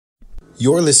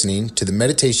You're listening to the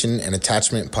Meditation and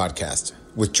Attachment Podcast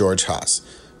with George Haas.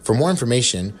 For more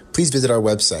information, please visit our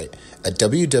website at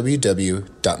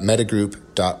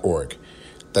www.metagroup.org.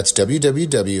 That's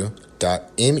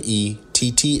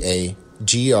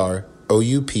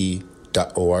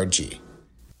www.mettagroup.org.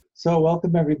 So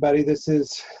welcome everybody. This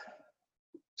is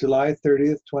July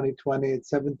 30th, 2020 at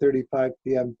 7:35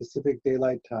 p.m. Pacific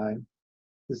Daylight Time.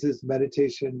 This is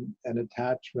Meditation and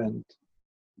Attachment,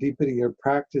 Deepening Your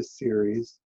Practice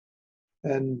series.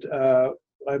 And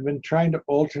I've been trying to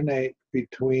alternate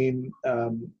between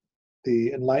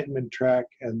the enlightenment track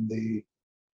and the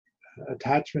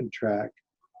attachment track.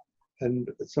 And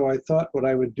so I thought what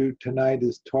I would do tonight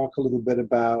is talk a little bit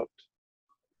about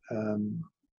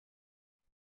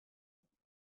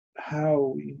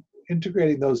how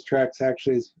integrating those tracks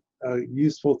actually is a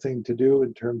useful thing to do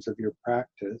in terms of your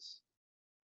practice.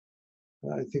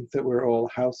 I think that we're all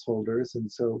householders,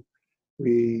 and so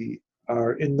we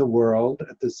are in the world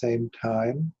at the same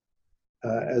time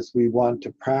as we want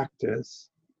to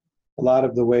practice. A lot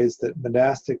of the ways that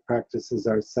monastic practices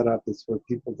are set up is for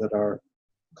people that are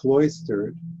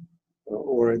cloistered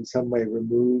or in some way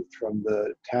removed from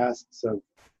the tasks of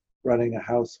running a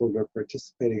household or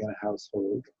participating in a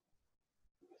household.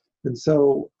 And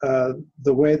so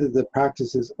the way that the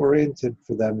practice is oriented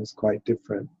for them is quite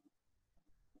different.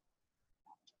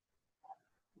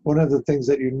 One of the things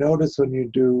that you notice when you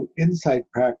do insight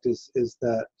practice is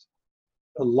that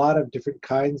a lot of different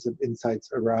kinds of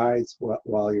insights arise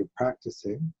while you're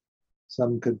practicing.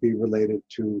 Some could be related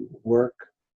to work,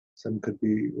 some could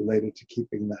be related to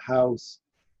keeping the house,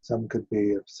 some could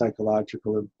be of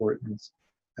psychological importance,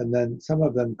 and then some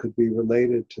of them could be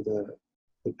related to the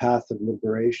path of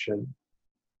liberation.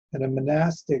 In a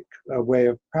monastic way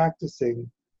of practicing,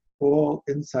 all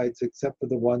insights except for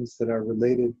the ones that are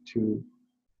related to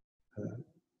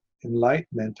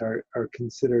enlightenment are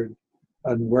considered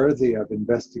unworthy of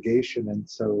investigation, and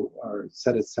so are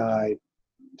set aside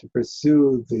to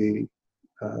pursue the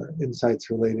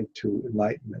insights related to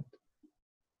enlightenment.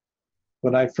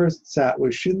 When I first sat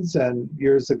with Shinzen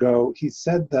years ago, he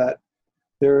said that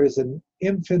there is an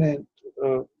infinite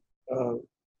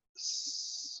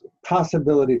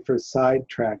possibility for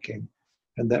sidetracking,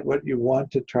 and that what you want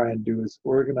to try and do is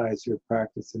organize your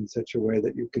practice in such a way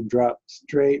that you can drop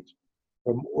straight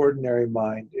from ordinary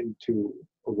mind into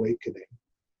awakening.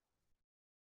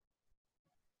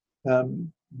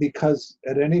 Because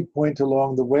at any point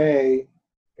along the way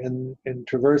in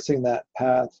traversing that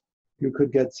path, you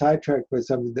could get sidetracked by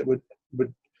something that would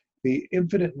be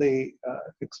infinitely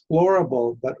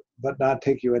explorable, but not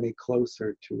take you any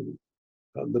closer to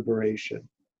liberation.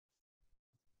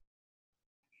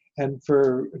 And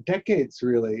for decades,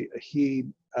 really, he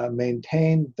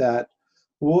maintained that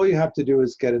all you have to do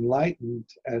is get enlightened,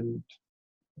 and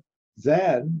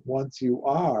then once you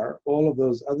are, all of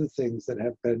those other things that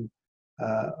have been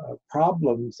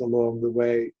problems along the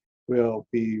way will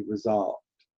be resolved.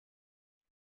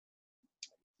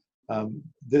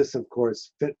 This, of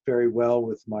course, fit very well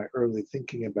with my early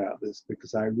thinking about this,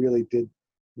 because I really did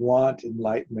want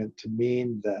enlightenment to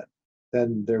mean that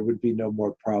then there would be no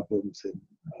more problems in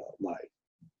life.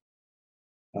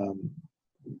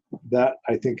 That,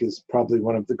 I think, is probably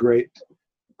one of the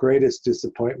greatest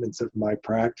disappointments of my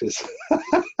practice.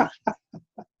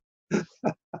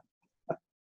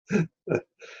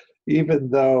 Even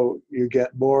though you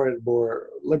get more and more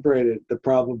liberated, the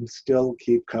problems still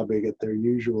keep coming at their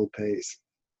usual pace.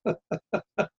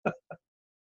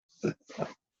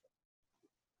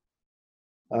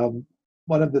 One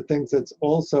of the things that's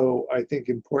also, I think,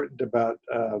 important about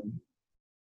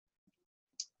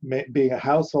being a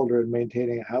householder and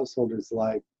maintaining a householder's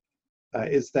life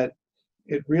is that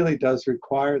it really does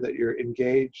require that you're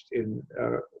engaged in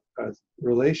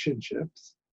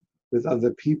relationships with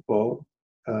other people,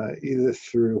 either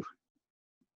through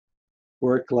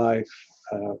work life.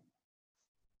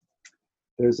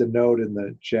 There's a note in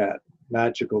the chat,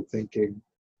 magical thinking.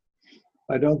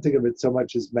 I don't think of it so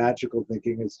much as magical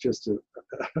thinking, it's just a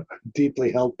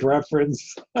deeply held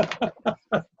preference.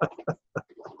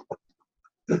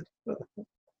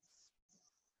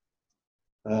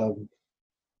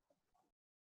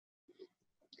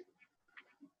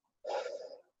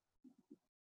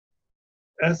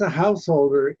 As a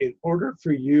householder, in order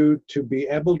for you to be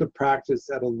able to practice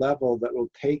at a level that will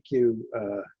take you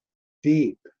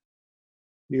deep,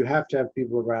 you have to have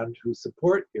people around who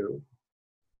support you.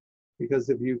 Because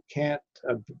if you can't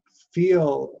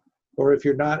feel, or if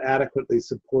you're not adequately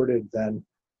supported, then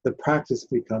the practice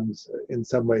becomes, in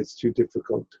some ways, too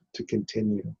difficult to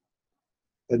continue.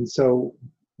 And so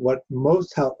what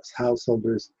most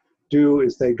householders do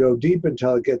is they go deep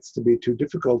until it gets to be too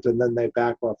difficult, and then they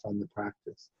back off on the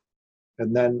practice.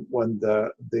 And then when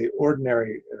the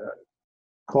ordinary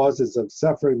causes of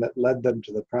suffering that led them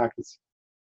to the practice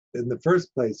in the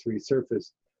first place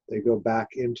resurface, they go back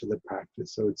into the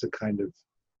practice. So it's a kind of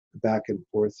back and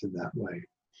forth in that way.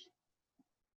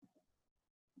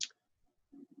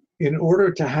 In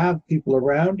order to have people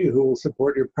around you who will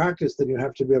support your practice, then you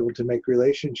have to be able to make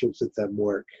relationships with them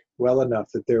work well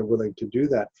enough that they're willing to do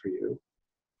that for you.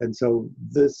 And so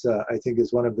this, I think,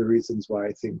 is one of the reasons why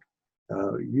I think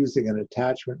using an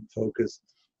attachment focus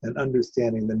and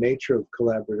understanding the nature of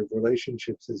collaborative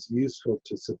relationships is useful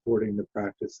to supporting the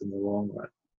practice in the long run.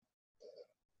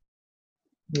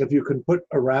 If you can put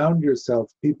around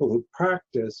yourself people who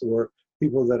practice or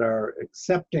people that are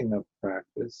accepting of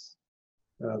practice,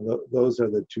 those are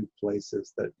the two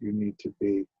places that you need to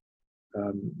be.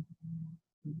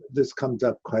 This comes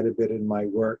up quite a bit in my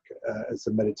work as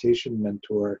a meditation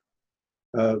mentor.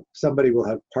 Somebody will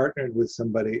have partnered with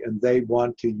somebody and they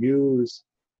want to use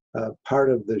part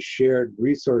of the shared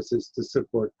resources to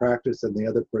support practice, and the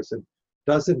other person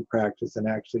doesn't practice and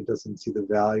actually doesn't see the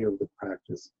value of the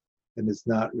practice and is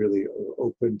not really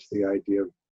open to the idea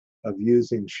of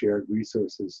using shared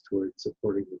resources towards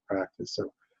supporting the practice.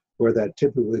 So where that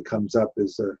typically comes up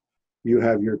is you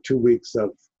have your 2 weeks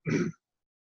of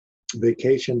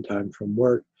vacation time from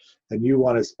work, and you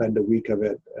want to spend a week of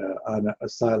it on a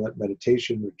silent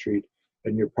meditation retreat,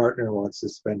 and your partner wants to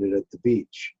spend it at the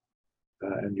beach,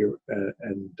 and you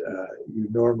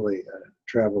normally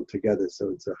travel together, so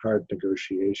it's a hard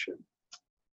negotiation.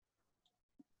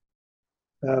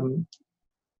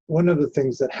 One of the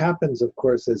things that happens, of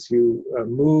course, as you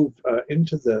move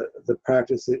into the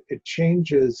practice, it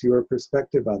changes your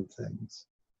perspective on things.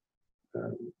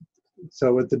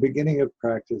 So at the beginning of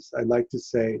practice, I like to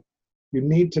say, you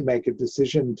need to make a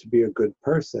decision to be a good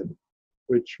person,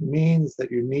 which means that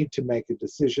you need to make a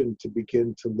decision to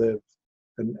begin to live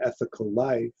an ethical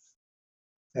life.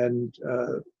 And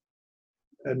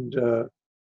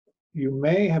you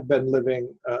may have been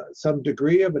living some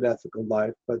degree of an ethical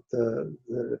life, but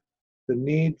the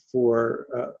need for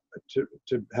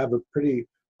to have a pretty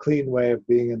clean way of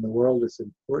being in the world is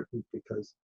important,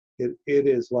 because it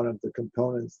is one of the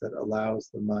components that allows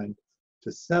the mind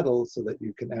to settle so that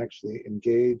you can actually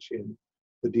engage in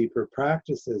the deeper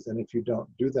practices. And if you don't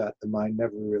do that, the mind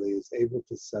never really is able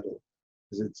to settle,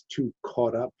 because it's too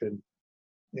caught up in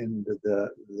the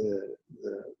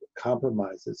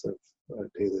compromises of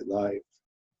daily life.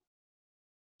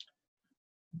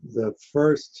 The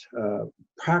first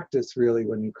practice, really,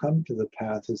 when you come to the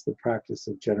path, is the practice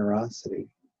of generosity.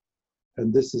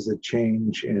 And this is a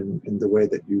change in the way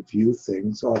that you view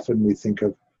things. Often we think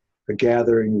of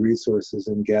gathering resources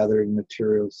and gathering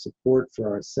material support for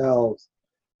ourselves,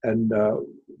 and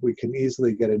we can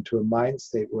easily get into a mind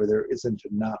state where there isn't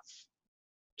enough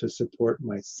to support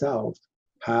myself.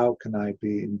 How can I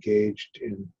be engaged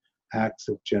in acts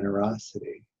of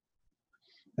generosity?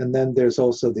 And then there's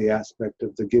also the aspect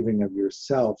of the giving of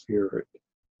yourself, your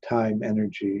time,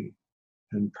 energy,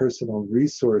 and personal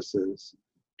resources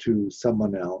to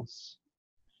someone else.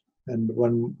 And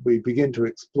when we begin to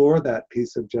explore that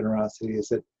piece of generosity,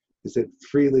 is it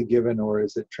freely given, or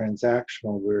is it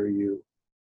transactional, where you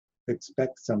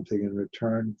expect something in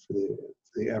return for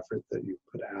the effort that you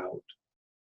put out?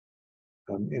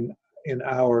 In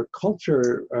our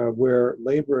culture, where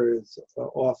labor is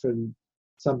often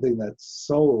something that's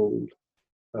sold,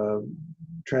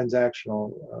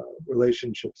 transactional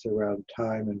relationships around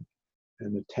time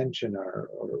and attention are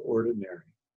ordinary.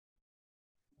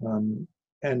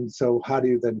 And so how do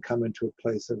you then come into a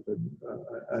place of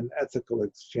an ethical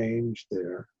exchange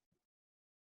there?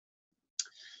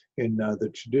 In the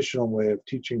traditional way of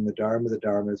teaching the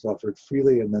Dharma is offered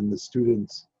freely, and then the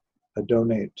students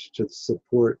donate to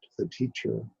support the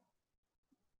teacher.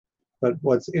 But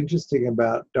what's interesting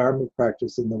about Dharma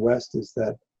practice in the West is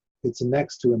that it's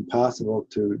next to impossible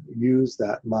to use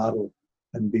that model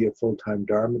and be a full-time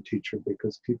Dharma teacher,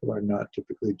 because people are not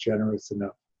typically generous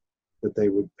enough that they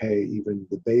would pay even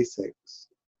the basics.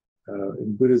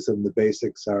 In Buddhism, the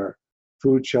basics are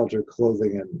food, shelter,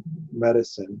 clothing, and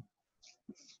medicine.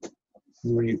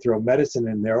 And when you throw medicine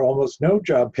in there, almost no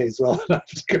job pays well enough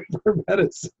to cover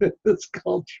medicine in this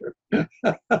culture.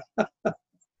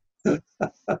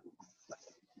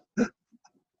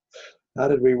 How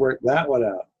did we work that one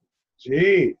out?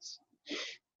 Jeez.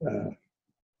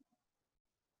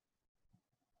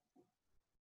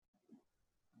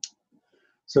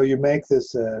 So you make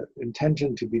this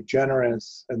intention to be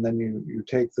generous, and then you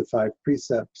take the 5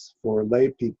 precepts for lay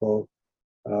people,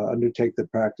 undertake the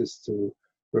practice to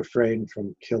refrain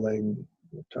from killing,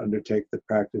 to undertake the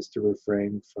practice to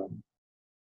refrain from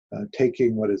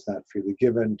taking what is not freely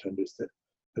given, to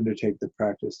undertake the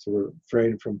practice to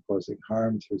refrain from causing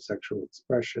harm through sexual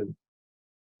expression,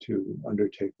 to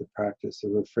undertake the practice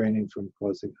of refraining from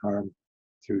causing harm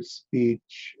through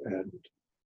speech, and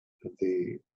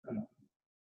the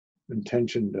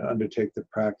intention to undertake the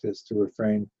practice to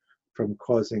refrain from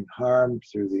causing harm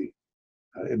through the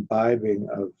imbibing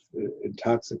of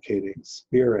intoxicating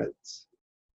spirits.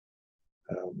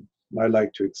 I'd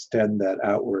like to extend that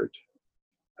outward.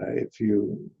 If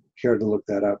you care to look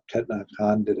that up, Thich Nhat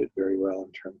Hanh did it very well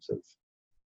in terms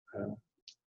of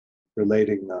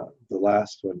relating the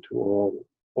last one to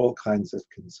all kinds of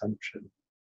consumption,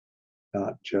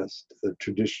 not just the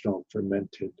traditional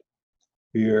fermented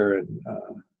beer and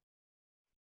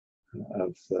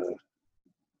of the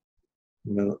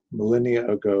millennia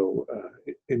ago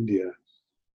India.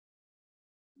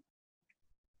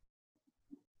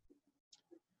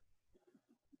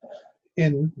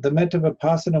 In the Metta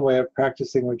Vipassana way of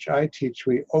practicing, which I teach,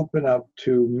 we open up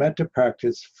to metta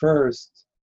practice first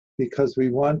because we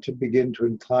want to begin to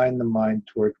incline the mind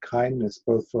toward kindness,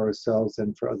 both for ourselves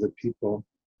and for other people.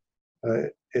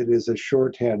 It is a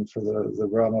shorthand for the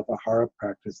Ramavahara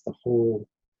practice, the whole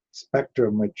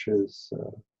spectrum, which is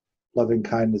loving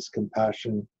kindness,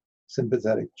 compassion,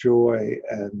 sympathetic joy,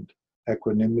 and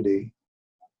equanimity.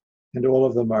 And all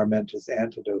of them are meant as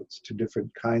antidotes to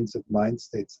different kinds of mind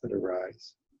states that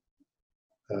arise.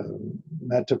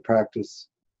 Metta practice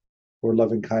or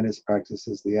loving kindness practice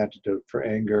is the antidote for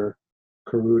anger.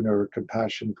 Karuna or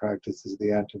compassion practice is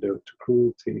the antidote to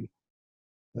cruelty.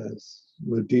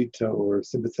 Mudita or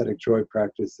sympathetic joy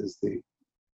practice is the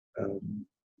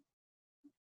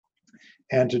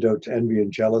antidote to envy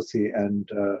and jealousy, and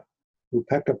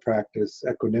upekkha practice,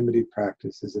 equanimity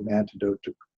practice, is an antidote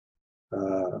to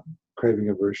craving,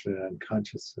 aversion, and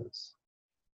unconsciousness.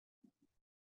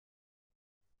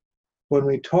 When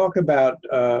we talk about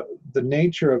the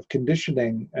nature of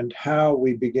conditioning and how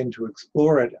we begin to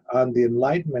explore it on the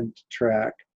enlightenment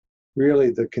track,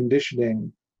 really the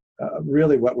conditioning,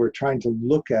 really what we're trying to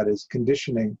look at is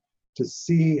conditioning to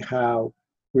see how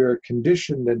we're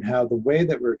conditioned and how the way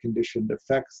that we're conditioned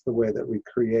affects the way that we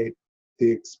create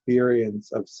the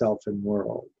experience of self and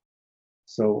world.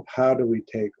 So how do we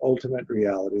take ultimate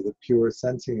reality, the pure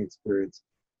sensing experience,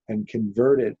 and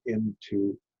convert it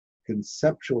into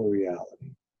conceptual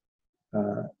reality?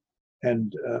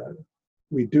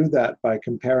 We do that by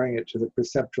comparing it to the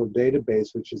perceptual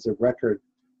database, which is a record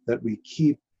that we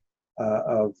keep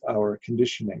of our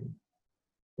conditioning.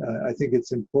 I think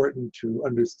it's important to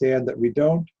understand that we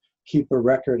don't keep a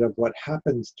record of what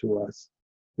happens to us.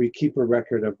 We keep a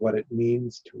record of what it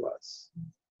means to us,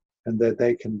 and that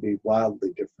they can be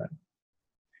wildly different.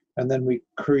 And then we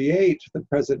create the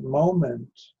present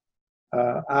moment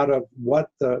out of what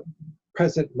the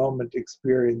present moment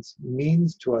experience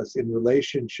means to us in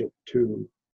relationship to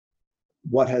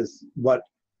what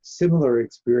similar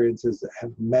experiences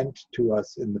have meant to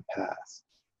us in the past.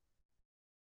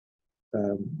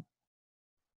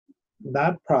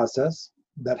 That process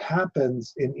that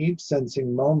happens in each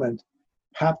sensing moment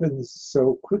happens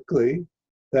so quickly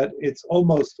that it's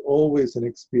almost always an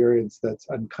experience that's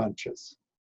unconscious.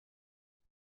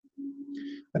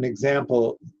 An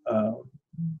example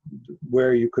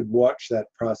where you could watch that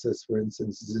process, for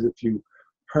instance, is if you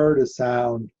heard a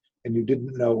sound and you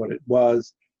didn't know what it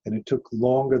was, and it took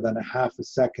longer than a half a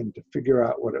second to figure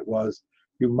out what it was,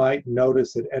 you might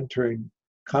notice it entering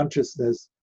consciousness,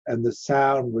 and the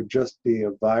sound would just be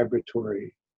a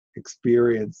vibratory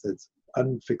experience that's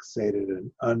unfixated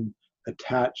and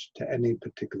unattached to any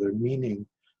particular meaning.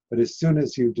 But as soon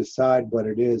as you decide what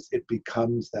it is, it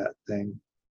becomes that thing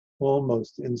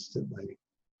almost instantly.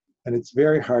 And it's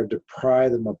very hard to pry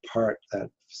them apart, that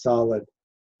solid,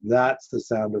 that's the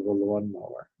sound of a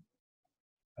lawnmower.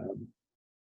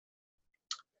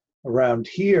 Around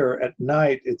here at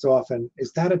night, it's often,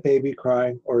 is that a baby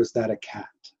crying or is that a cat?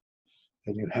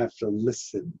 And you have to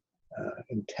listen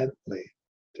intently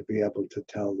to be able to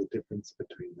tell the difference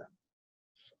between them.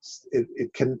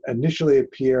 It can initially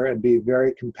appear and be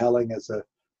very compelling as a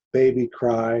baby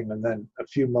crying, and then a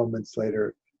few moments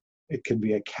later, it can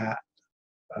be a cat,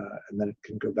 and then it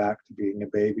can go back to being a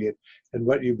baby. And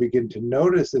what you begin to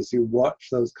notice as you watch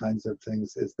those kinds of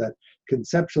things is that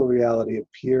conceptual reality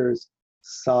appears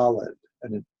solid,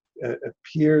 and it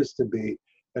appears to be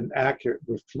an accurate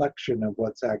reflection of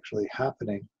what's actually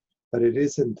happening, but it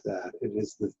isn't that. It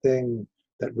is the thing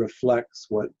that reflects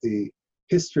what the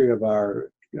history of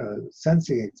our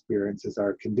sensing experiences,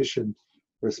 our conditioned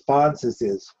responses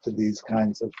is to these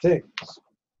kinds of things.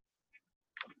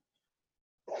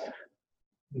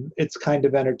 It's kind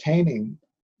of entertaining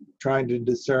trying to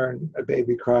discern a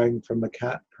baby crying from a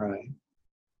cat crying.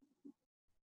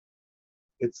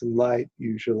 It's light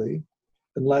usually,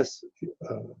 unless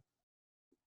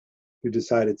you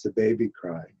decide it's a baby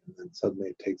crying, and then suddenly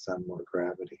it takes on more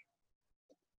gravity.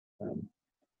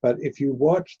 But if you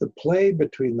watch the play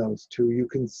between those two, you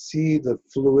can see the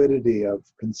fluidity of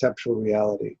conceptual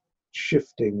reality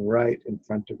shifting right in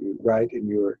front of you, right in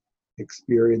your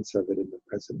experience of it in the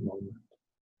present moment.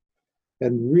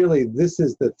 And really, this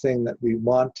is the thing that we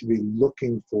want to be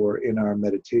looking for in our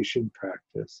meditation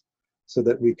practice, so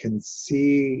that we can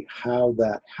see how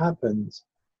that happens,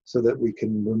 so that we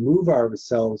can remove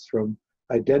ourselves from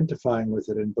identifying with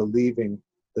it and believing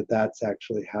that that's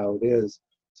actually how it is,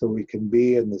 so we can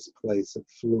be in this place of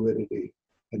fluidity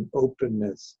and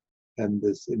openness and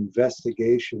this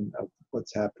investigation of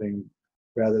what's happening,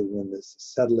 rather than this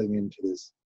settling into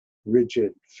this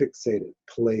rigid, fixated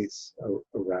place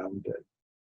around it.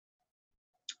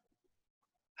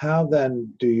 How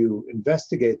then do you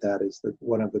investigate that is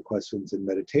one of the questions in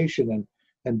meditation,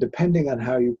 and depending on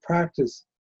how you practice,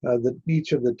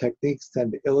 each of the techniques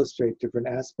tend to illustrate different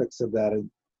aspects of that,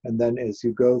 and then as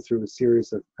you go through a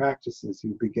series of practices,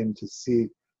 you begin to see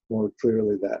more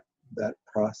clearly that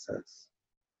process.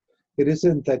 It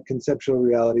isn't that conceptual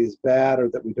reality is bad or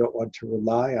that we don't want to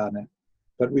rely on it,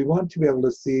 but we want to be able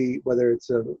to see whether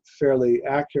it's a fairly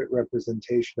accurate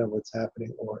representation of what's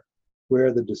happening or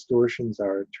where the distortions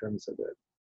are in terms of it.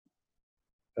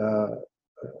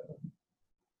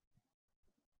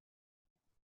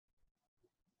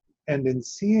 And in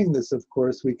seeing this, of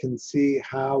course, we can see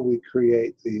how we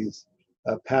create these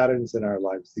patterns in our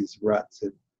lives, these ruts.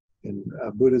 In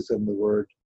Buddhism, the word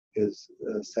is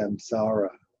samsara.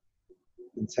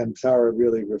 And samsara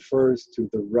really refers to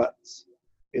the ruts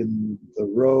in the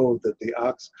road that the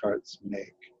ox carts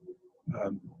make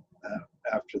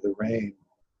after the rain.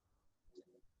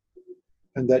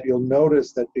 And that you'll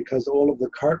notice that because all of the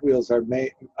cartwheels are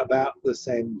made about the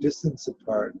same distance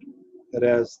apart, that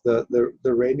as the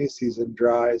rainy season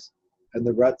dries and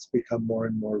the ruts become more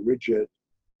and more rigid,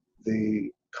 the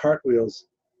cartwheels,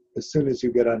 as soon as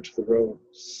you get onto the road,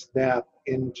 snap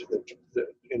into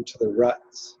the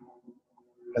ruts.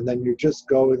 And then you're just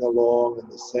going along in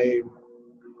the same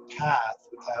path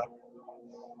without...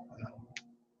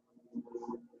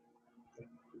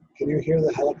 can you hear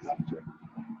the helicopter?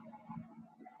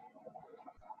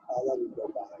 I'll let it go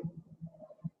by.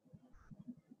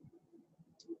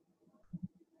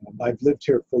 I've lived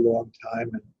here for a long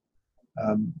time,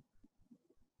 and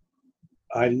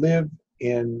I live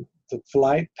in the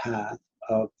flight path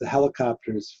of the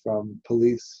helicopters from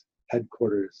police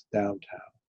headquarters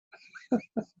downtown.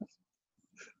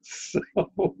 So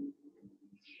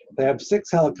they have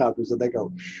 6 helicopters, and they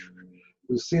go,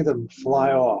 you see them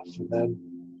fly off and then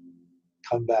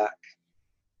come back.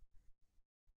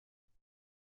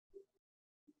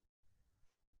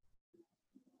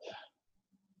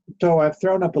 So I've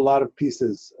thrown up a lot of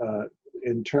pieces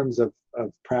in terms of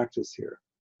practice here.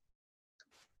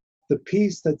 The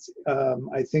piece that's,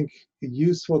 I think,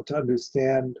 useful to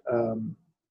understand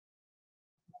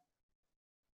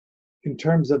in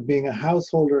terms of being a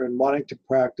householder and wanting to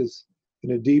practice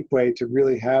in a deep way to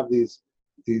really have these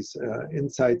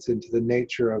insights into the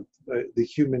nature of the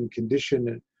human condition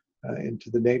and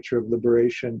into the nature of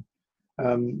liberation,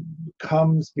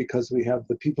 comes because we have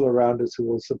the people around us who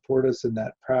will support us in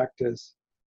that practice.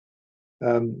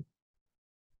 And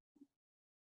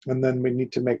then we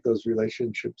need to make those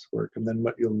relationships work. And then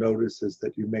what you'll notice is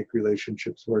that you make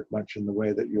relationships work much in the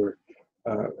way that your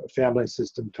family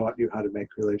system taught you how to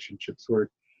make relationships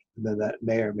work. And then that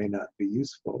may or may not be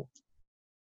useful.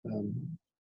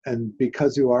 And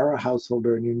because you are a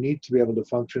householder and you need to be able to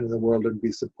function in the world and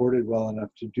be supported well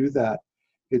enough to do that,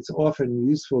 it's often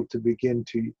useful to begin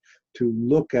to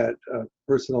look at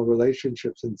personal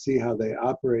relationships and see how they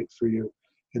operate for you,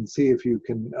 and see if you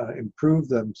can improve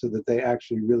them so that they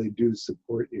actually really do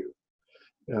support you.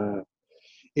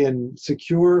 In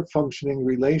secure functioning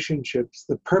relationships,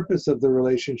 the purpose of the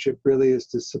relationship really is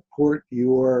to support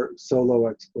your solo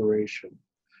exploration,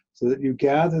 so that you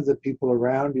gather the people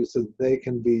around you so that they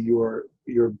can be your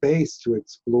base to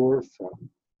explore from.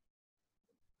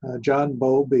 John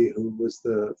Bowlby, who was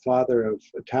the father of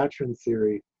attachment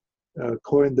theory,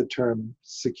 coined the term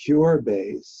secure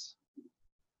base.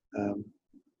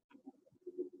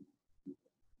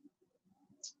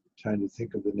 Trying to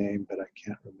think of the name, but I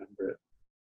can't remember it.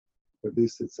 Or at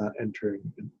least it's not entering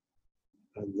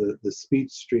the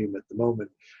speech stream at the moment.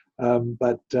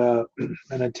 But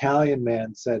an Italian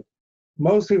man said,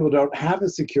 most people don't have a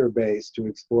secure base to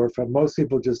explore from. Most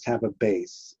people just have a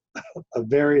base. of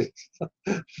various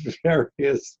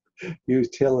various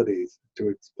utilities to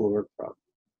explore from.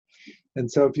 And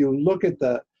so if you look at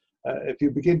if you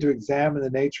begin to examine the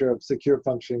nature of secure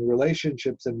functioning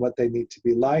relationships and what they need to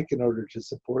be like in order to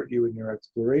support you in your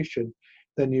exploration,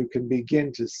 then you can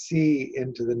begin to see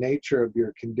into the nature of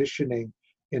your conditioning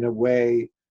in a way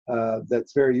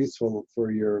that's very useful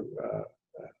for your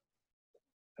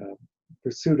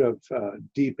pursuit of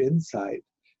deep insight,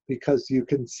 because you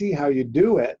can see how you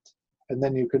do it, and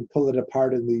then you can pull it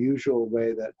apart in the usual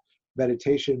way that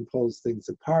meditation pulls things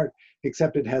apart,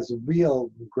 except it has real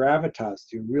gravitas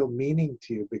to you, real meaning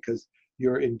to you, because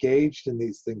you're engaged in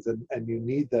these things and you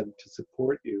need them to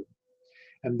support you.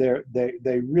 And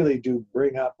they really do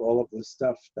bring up all of the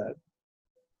stuff that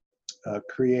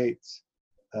creates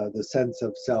the sense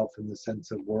of self and the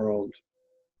sense of world.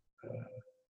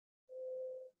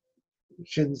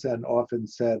 Shinzen often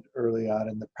said early on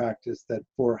in the practice that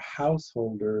for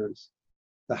householders,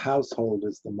 the household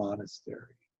is the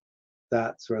monastery.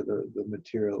 That's where the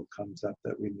material comes up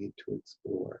that we need to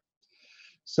explore.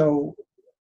 So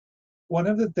one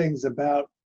of the things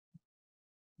about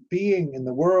being in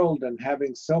the world and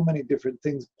having so many different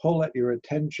things pull at your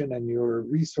attention and your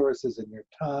resources and your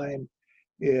time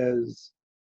is,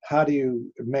 how do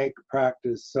you make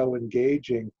practice so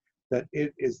engaging that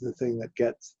it is the thing that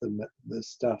gets the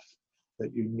stuff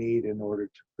that you need in order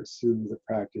to pursue the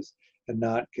practice, and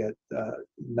not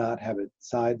have it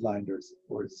sidelined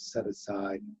or set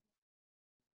aside.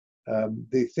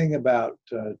 The thing about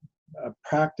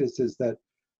practice is that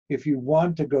if you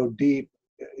want to go deep,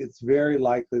 it's very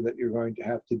likely that you're going to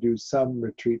have to do some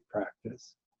retreat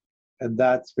practice. And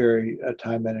that's very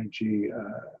time, energy,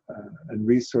 and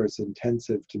resource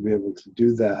intensive to be able to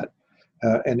do that.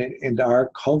 And in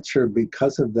our culture,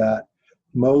 because of that,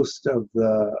 most of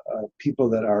the people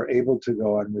that are able to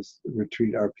go on this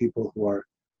retreat are people who are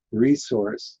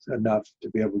resourced enough to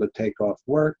be able to take off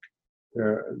work.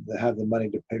 They have the money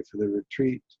to pay for the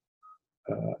retreat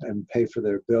and pay for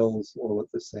their bills all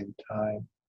at the same time.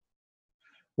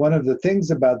 One of the things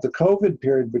about the COVID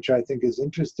period, which I think is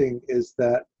interesting, is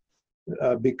that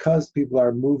because people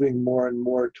are moving more and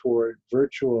more toward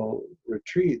virtual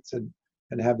retreats and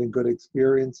having good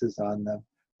experiences on them,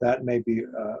 that may be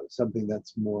something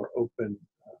that's more open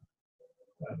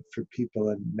for people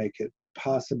and make it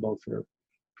possible for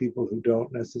people who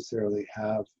don't necessarily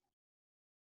have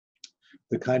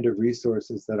the kind of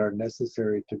resources that are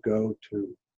necessary to go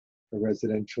to a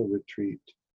residential retreat.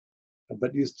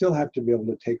 But you still have to be able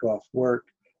to take off work.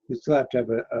 You still have to have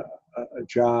a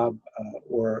job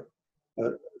or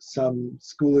some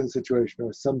schooling situation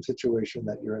or some situation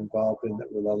that you're involved in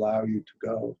that will allow you to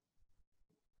go.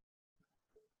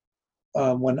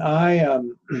 When I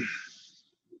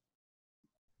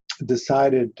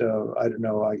decided, I don't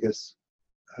know, I guess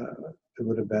it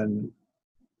would have been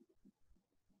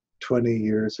 20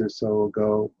 years or so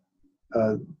ago,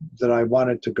 that I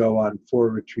wanted to go on 4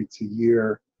 retreats a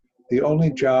year. The only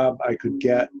job I could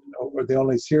get, or the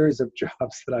only series of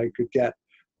jobs that I could get,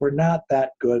 were not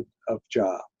that good of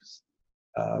jobs.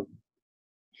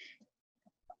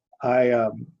 I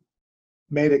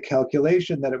made a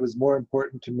calculation that it was more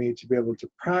important to me to be able to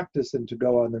practice and to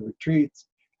go on the retreats,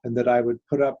 and that I would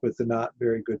put up with a not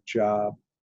very good job,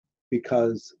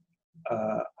 because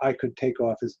I could take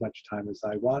off as much time as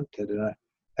I wanted. And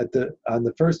on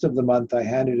the first of the month, I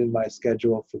handed in my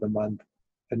schedule for the month,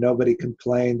 and nobody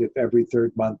complained if every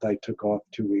 3rd month I took off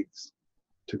 2 weeks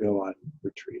to go on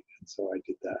retreat. And so I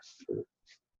did that for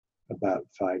about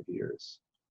 5 years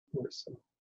or so.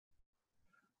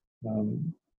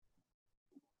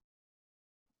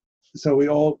 So we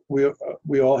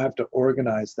all have to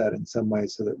organize that in some way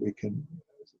so that we can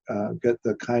get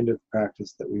the kind of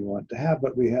practice that we want to have.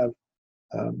 But we have,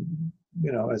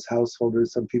 as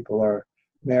householders, some people are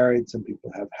married, some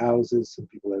people have houses, some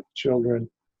people have children,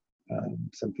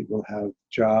 some people have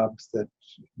jobs that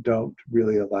don't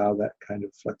really allow that kind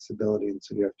of flexibility, and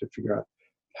so you have to figure out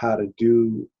how to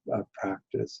do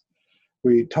practice.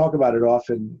 We talk about it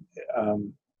often,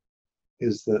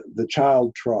 is the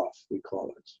child trough, we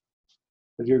call it.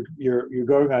 But you're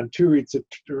going on 2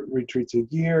 retreats a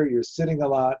year, you're sitting a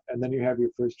lot, and then you have your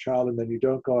first child, and then you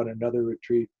don't go on another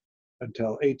retreat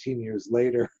until 18 years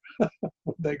later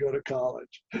when they go to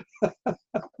college.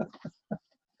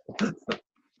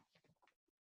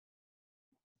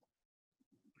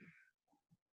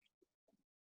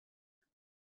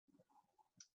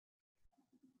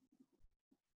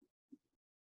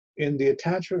 In the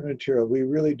attachment material, we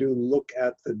really do look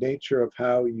at the nature of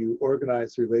how you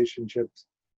organize relationships,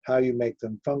 how you make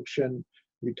them function.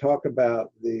 We talk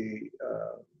about the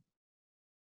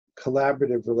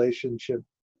collaborative relationship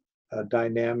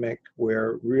dynamic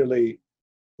where really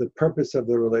the purpose of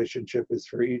the relationship is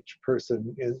for each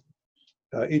person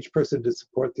to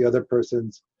support the other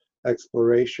person's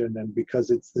exploration. And because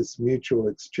it's this mutual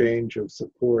exchange of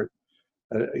support,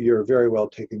 you're very well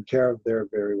taken care of, they're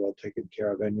very well taken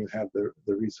care of, and you have the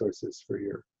resources for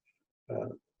your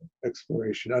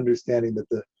exploration. Understanding that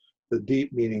the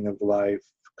deep meaning of life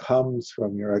comes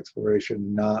from your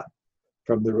exploration, not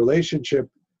from the relationship,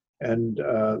 and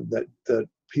that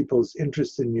people's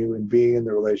interest in you and being in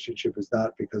the relationship is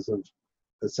not because of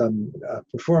some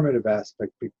performative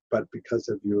aspect, but because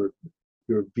of your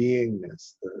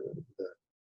beingness,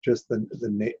 just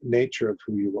the nature of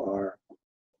who you are.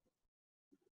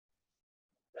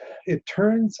 It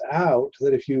turns out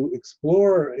that if you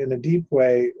explore in a deep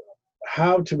way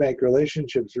how to make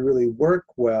relationships really work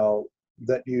well,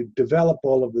 that you develop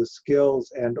all of the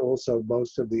skills and also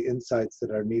most of the insights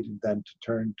that are needed then to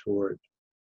turn toward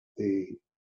the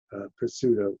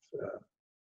pursuit of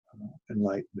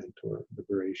enlightenment or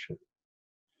liberation.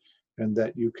 And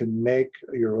that you can make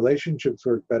your relationships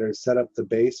work better, set up the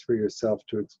base for yourself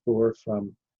to explore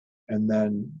from, and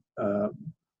then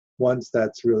once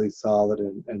that's really solid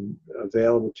and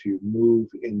available to you, move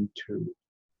into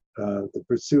the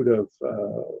pursuit of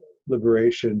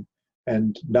liberation,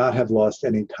 and not have lost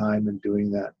any time in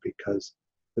doing that, because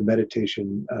the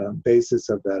meditation basis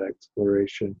of that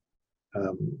exploration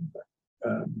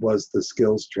was the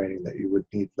skills training that you would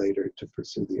need later to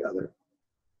pursue the other.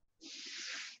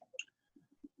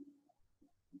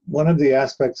 One of the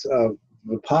aspects of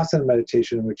Vipassana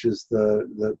meditation, which is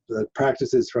the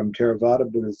practices from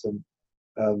Theravada Buddhism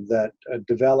that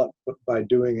develop by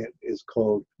doing it, is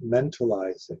called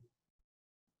mentalizing.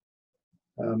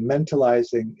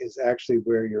 Mentalizing is actually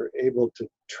where you're able to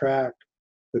track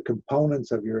the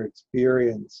components of your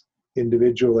experience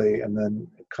individually and then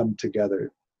come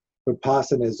together.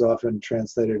 Vipassana is often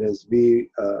translated as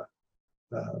to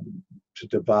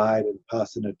divide, and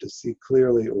pasana to see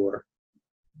clearly, or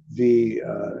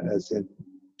as in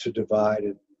to divide,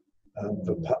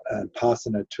 and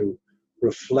pasana to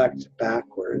reflect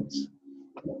backwards.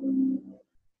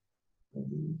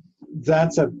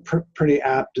 That's a pretty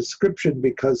apt description,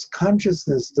 because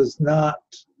consciousness does not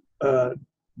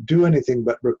do anything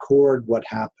but record what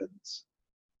happens.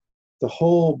 The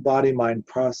whole body-mind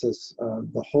process,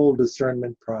 the whole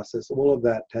discernment process, all of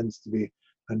that tends to be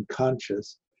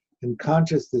unconscious. And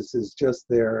consciousness is just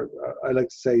there, I like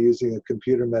to say, using a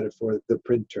computer metaphor, the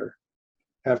printer.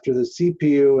 After the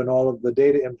CPU and all of the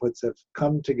data inputs have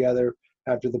come together,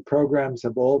 after the programs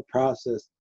have all processed,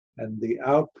 and the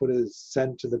output is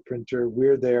sent to the printer,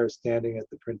 we're there standing at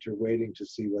the printer waiting to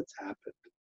see what's happened.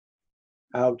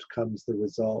 Out comes the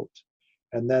result.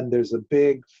 And then there's a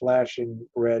big flashing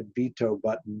red veto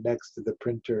button next to the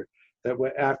printer that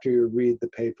after you read the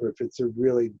paper, if it's a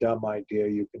really dumb idea,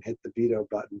 you can hit the veto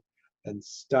button and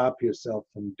stop yourself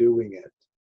from doing it.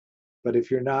 But if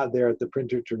you're not there at the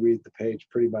printer to read the page,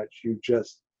 pretty much you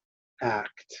just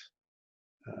act.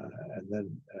 And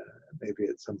then maybe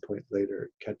at some point later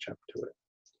catch up to it.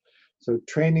 So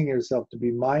training yourself to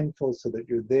be mindful so that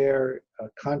you're there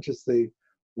consciously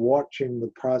watching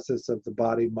the process of the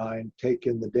body-mind, take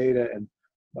in the data and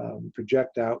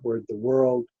project outward the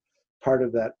world. Part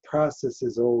of that process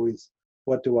is always,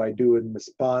 what do I do in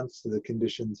response to the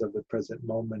conditions of the present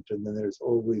moment? And then there's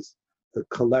always the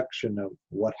collection of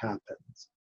what happens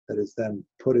that is then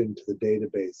put into the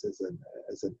database as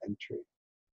an entry.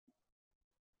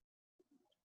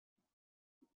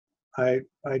 I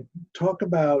talk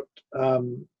about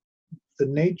the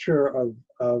nature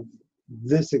of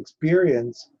this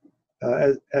experience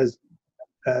or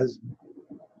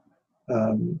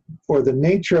the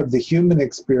nature of the human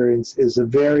experience is a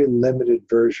very limited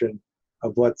version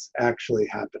of what's actually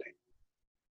happening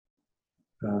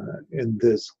in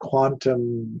this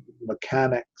quantum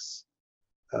mechanics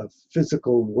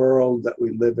physical world that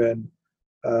we live in,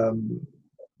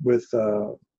 with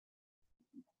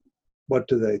what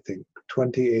do they think,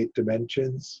 28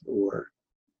 dimensions, or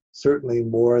certainly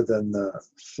more than the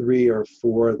 3 or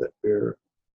 4 that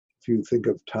if you think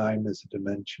of time as a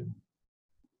dimension.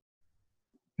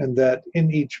 And that in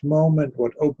each moment,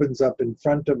 what opens up in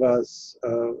front of us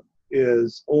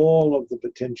is all of the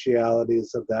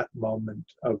potentialities of that moment,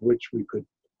 of which we could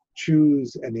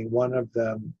choose any one of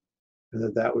them,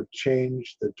 and that would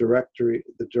change the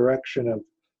direction of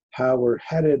how we're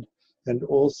headed, and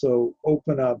also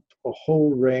open up a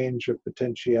whole range of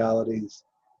potentialities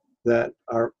that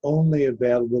are only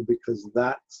available because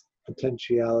that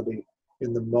potentiality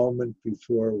in the moment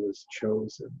before was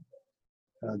chosen.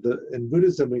 In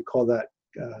Buddhism, we call that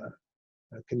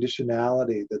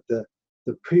conditionality, that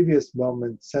the previous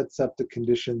moment sets up the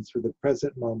conditions for the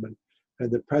present moment, and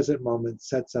the present moment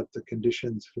sets up the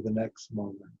conditions for the next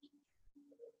moment.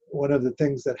 One of the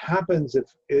things that happens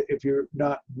if you're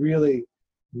not really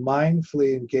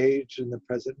mindfully engaged in the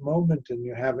present moment and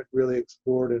you haven't really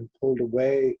explored and pulled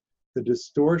away the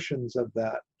distortions of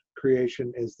that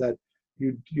creation is that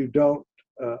you don't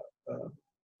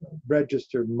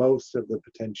register most of the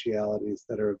potentialities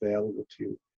that are available to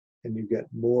you, and you get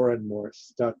more and more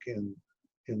stuck in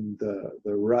the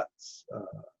ruts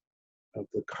of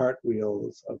the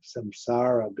cartwheels of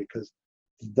samsara, because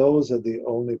those are the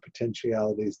only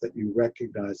potentialities that you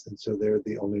recognize, and so they're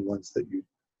the only ones that you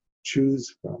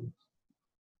choose from.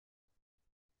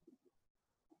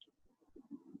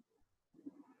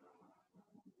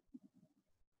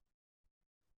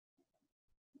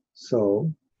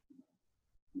 So,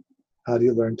 how do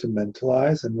you learn to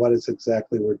mentalize, and what is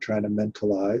exactly we're trying to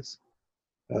mentalize?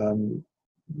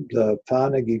 The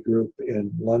Phanagi group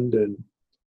in London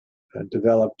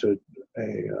developed a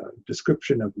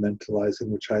description of mentalizing,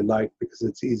 which I like because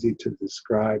it's easy to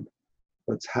describe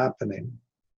what's happening.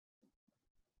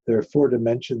 There are 4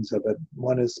 dimensions of it.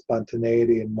 One is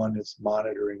spontaneity and one is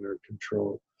monitoring or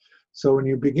control. So when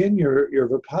you begin your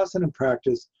Vipassana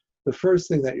practice, the first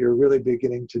thing that you're really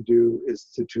beginning to do is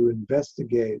to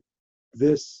investigate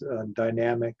this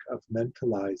dynamic of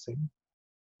mentalizing.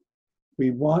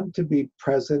 We want to be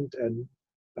present and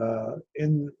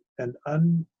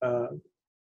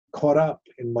caught up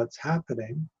in what's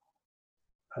happening,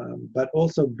 but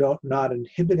also not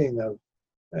inhibiting of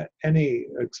any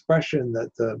expression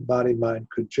that the body-mind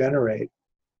could generate,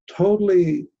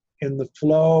 totally in the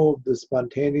flow of the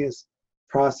spontaneous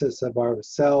process of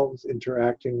ourselves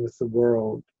interacting with the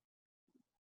world.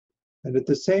 And at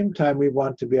the same time, we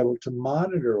want to be able to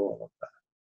monitor all of that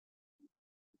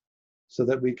so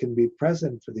that we can be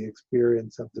present for the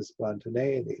experience of the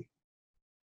spontaneity.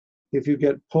 If you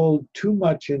get pulled too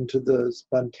much into the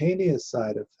spontaneous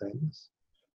side of things,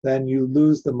 then you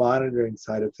lose the monitoring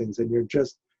side of things, and you're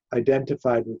just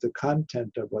identified with the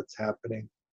content of what's happening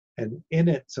and in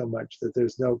it so much that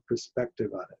there's no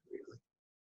perspective on it,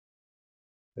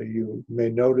 really. You may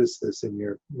notice this in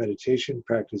your meditation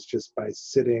practice just by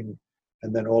sitting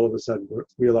and then all of a sudden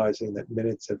realizing that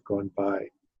minutes have gone by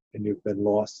and you've been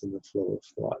lost in the flow of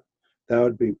thought. That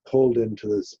would be pulled into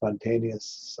the spontaneous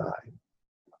side.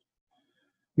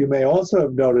 You may also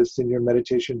have noticed in your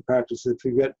meditation practice that if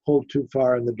you get pulled too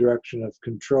far in the direction of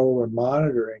control or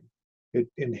monitoring, it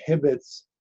inhibits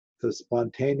the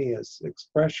spontaneous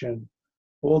expression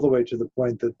all the way to the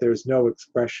point that there's no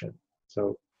expression.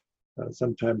 So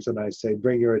sometimes when I say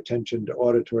bring your attention to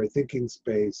auditory thinking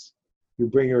space, you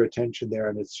bring your attention there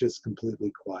and it's just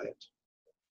completely quiet.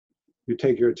 You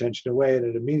take your attention away and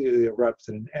it immediately erupts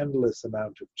in an endless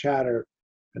amount of chatter,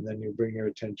 and then you bring your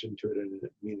attention to it and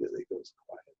it immediately goes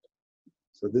quiet.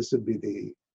 So this would be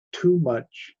the too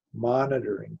much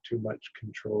monitoring, too much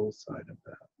control side of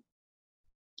that.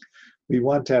 We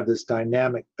want to have this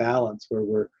dynamic balance where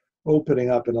we're opening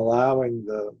up and allowing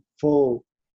the full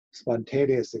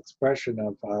spontaneous expression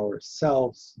of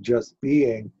ourselves just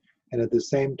being, and at the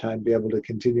same time be able to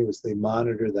continuously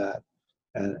monitor that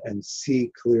and see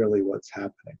clearly what's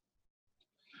happening.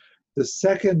 The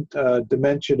second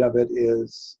dimension of it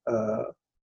is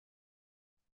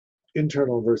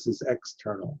internal versus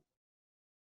external.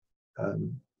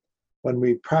 When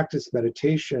we practice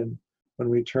meditation, when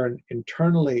we turn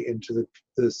internally into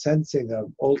the sensing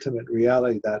of ultimate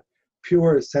reality, that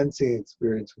pure sensing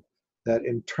experience, that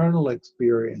internal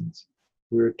experience,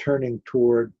 we're turning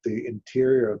toward the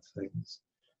interior of things.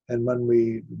 And when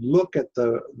we look at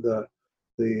the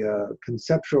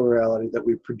conceptual reality that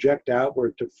we project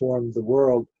outward to form the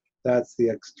world, that's the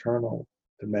external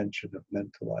dimension of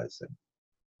mentalizing.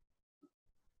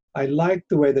 I like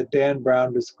the way that Dan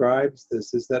Brown describes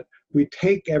this, is that we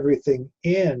take everything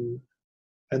in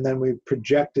and then we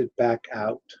project it back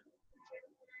out.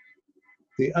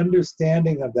 The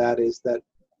understanding of that is that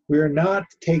we're not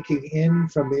taking in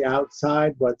from the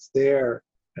outside what's there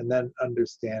and then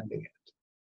understanding it.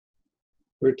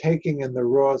 We're taking in the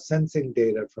raw sensing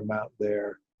data from out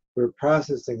there, we're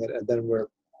processing it, and then we're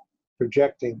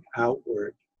projecting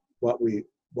outward what we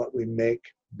make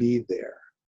be there.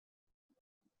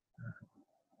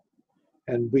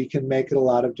 And we can make it a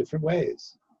lot of different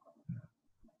ways.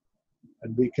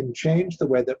 And we can change the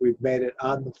way that we've made it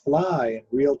on the fly in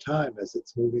real time as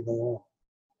it's moving along.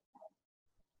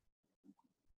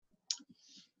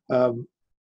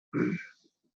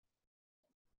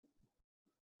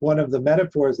 One of the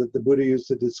metaphors that the Buddha used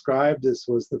to describe this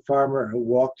was the farmer who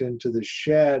walked into the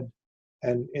shed,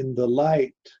 and in the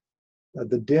light,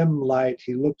 the dim light,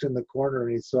 he looked in the corner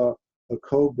and he saw a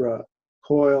cobra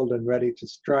coiled and ready to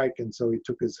strike. And so he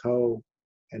took his hoe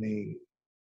and he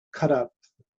cut up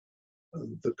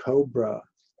the cobra.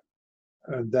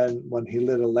 And then when he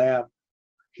lit a lamp,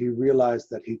 he realized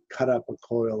that he'd cut up a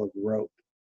coil of rope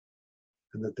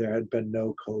and that there had been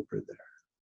no cobra there.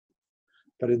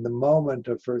 But in the moment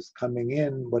of first coming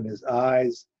in, when his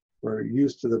eyes were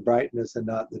used to the brightness and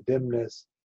not the dimness,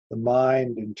 the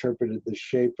mind interpreted the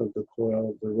shape of the coil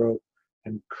of the rope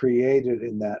and created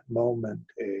in that moment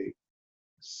a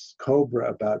cobra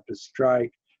about to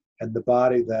strike, and the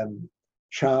body then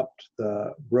chopped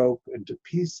the rope into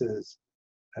pieces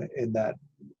in that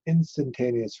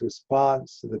instantaneous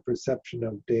response to the perception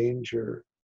of danger.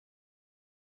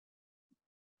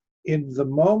 In the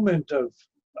moment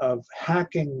of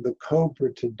hacking the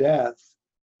cobra to death,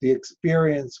 the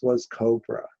experience was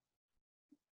cobra.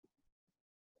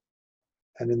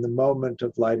 And in the moment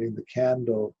of lighting the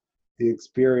candle, the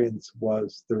experience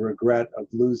was the regret of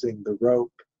losing the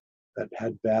rope that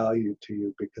had value to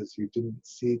you because you didn't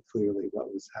see clearly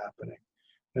what was happening.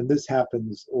 And this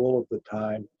happens all of the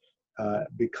time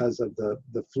because of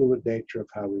the fluid nature of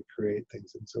how we create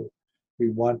things. And so we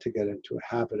want to get into a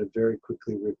habit of very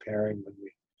quickly repairing when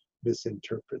we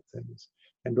misinterpret things,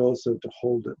 and also to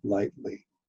hold it lightly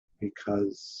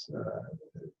because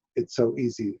it's so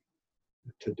easy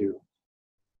to do.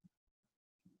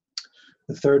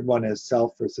 The third one is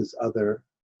self versus other.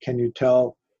 Can you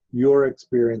tell your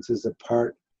experiences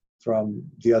apart from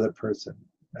the other person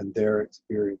and their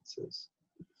experiences?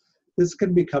 This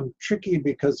can become tricky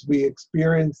because we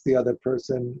experience the other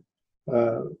person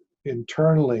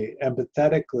internally,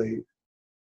 empathetically,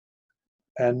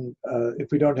 and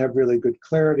if we don't have really good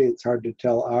clarity, it's hard to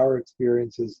tell our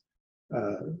experiences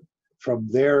from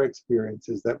their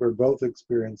experiences that we're both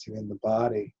experiencing in the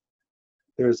body.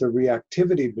 There's a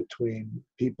reactivity between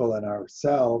people and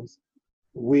ourselves.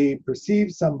 We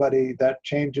perceive somebody, that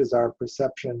changes our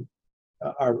perception,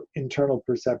 our internal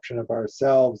perception of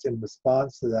ourselves. In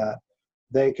response to that,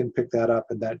 they can pick that up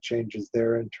and that changes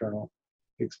their internal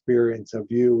experience of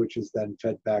you, which is then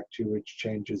fed back to you, which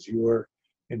changes your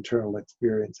internal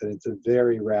experience. And it's a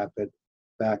very rapid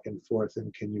back and forth.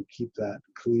 And can you keep that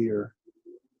clear?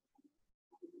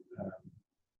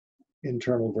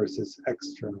 Internal versus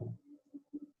external.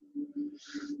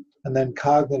 And then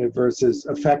cognitive versus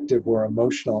affective or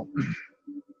emotional.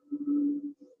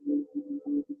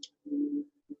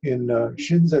 In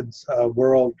Shinzen's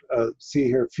world, see,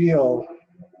 hear, feel,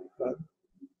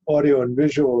 audio and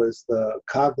visual is the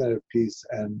cognitive piece,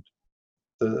 and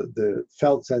the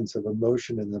felt sense of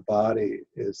emotion in the body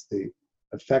is the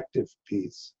affective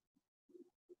piece.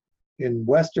 In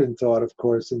Western thought, of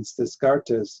course, in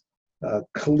Descartes,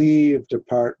 cleaved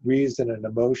apart reason and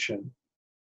emotion,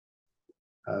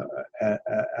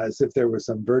 as if there was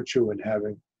some virtue in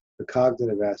having the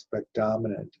cognitive aspect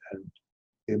dominant and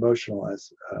the emotional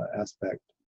aspect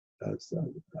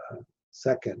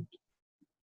second.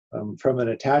 From an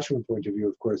attachment point of view,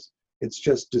 of course, it's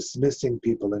just dismissing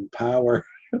people in power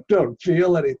who don't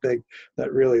feel anything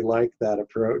that really like that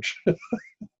approach.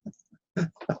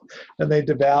 And they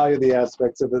devalue the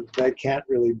aspects of it they can't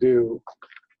really do.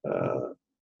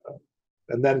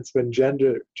 And then it's been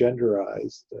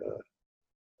genderized.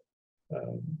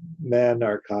 Men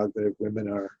are cognitive, women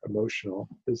are emotional.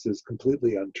 This is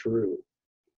completely untrue.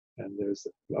 And there's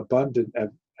abundant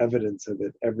evidence of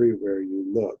it everywhere you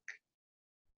look.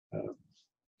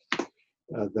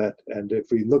 And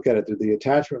if we look at it through the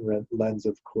attachment lens,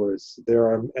 of course, there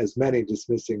are as many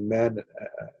dismissing men,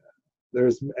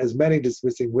 there's as many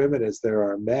dismissing women as there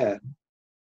are men,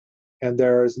 and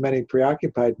there are as many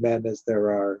preoccupied men as there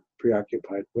are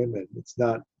preoccupied women. It's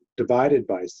not divided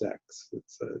by sex.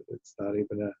 It's not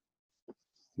even a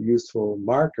useful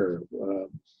marker.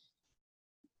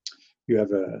 You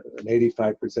have an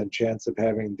 85% chance of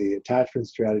having the attachment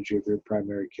strategy of your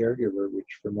primary caregiver,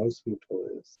 which for most people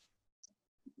is,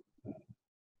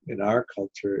 in our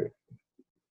culture,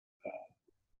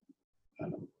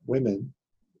 women.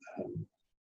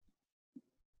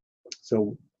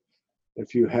 So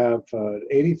if you have an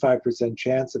 85%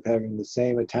 chance of having the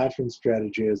same attachment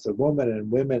strategy as a woman, and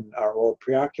women are all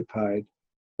preoccupied,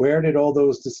 where did all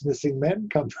those dismissing men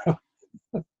come from?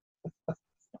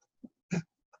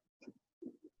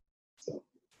 So,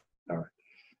 all right.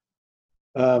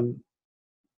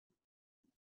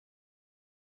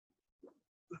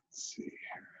 Let's see here.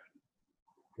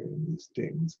 Hearing these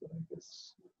dings, but I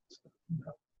guess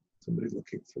no, somebody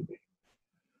looking for me.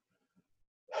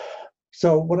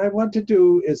 So what I want to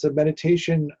do is a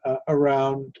meditation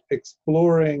around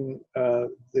exploring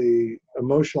the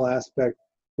emotional aspect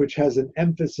which has an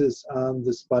emphasis on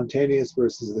the spontaneous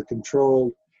versus the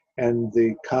controlled, and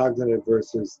the cognitive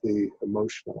versus the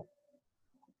emotional.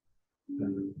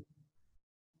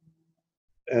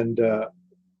 And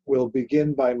we'll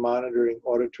begin by monitoring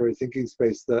auditory thinking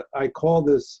space. I call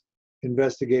this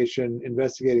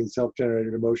investigating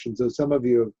self-generated emotions. So some of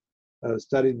you have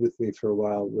studied with me for a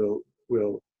while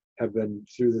will have been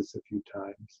through this a few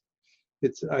times.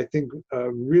 It's, I think,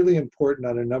 really important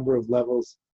on a number of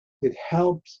levels. It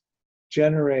helps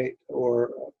generate, or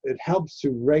it helps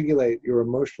to regulate your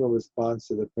emotional response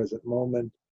to the present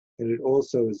moment, and it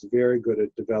also is very good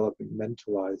at developing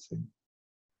mentalizing.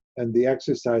 And the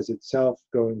exercise itself,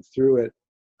 going through it,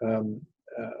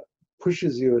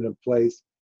 pushes you in a place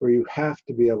where you have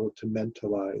to be able to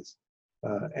mentalize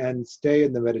and stay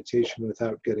in the meditation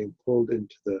without getting pulled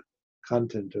into the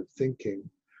content of thinking.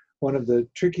 One of the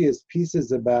trickiest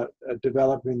pieces about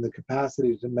developing the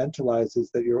capacity to mentalize is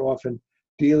that you're often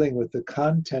dealing with the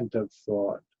content of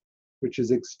thought, which is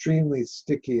extremely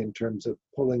sticky in terms of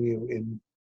pulling you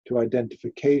into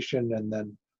identification and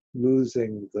then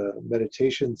losing the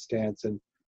meditation stance and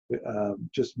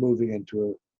just moving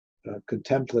into a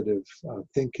contemplative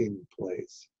thinking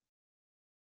place.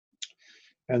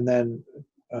 And then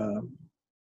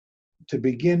to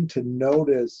begin to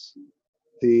notice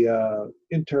the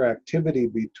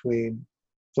interactivity between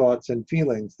thoughts and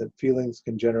feelings, that feelings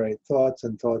can generate thoughts,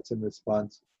 and thoughts in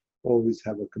response always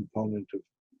have a component of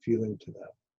feeling to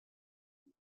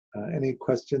them. Any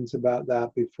questions about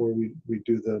that before we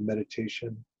do the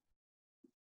meditation?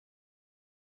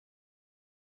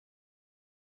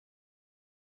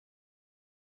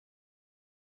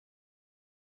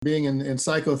 Being in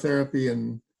psychotherapy,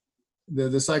 and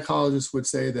the psychologist would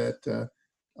say that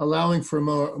allowing for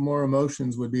more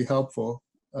emotions would be helpful,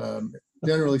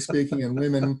 generally speaking. And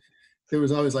women, it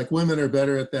was always like women are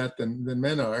better at that than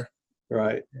men are.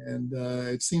 Right. And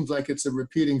it seems like it's a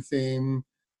repeating theme.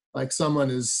 Like someone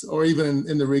is, or even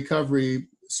in the recovery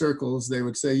circles, they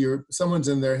would say someone's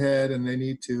in their head and they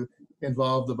need to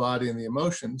involve the body and the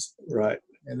emotions. Right.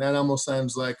 And that almost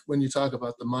sounds like when you talk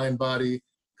about the mind-body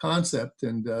concept,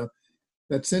 and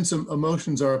that since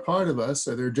emotions are a part of us,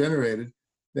 or they're generated,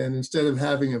 then instead of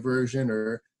having aversion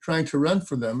or trying to run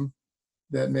from them,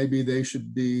 that maybe they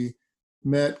should be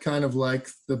met kind of like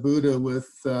the Buddha with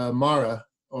Mara,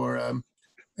 or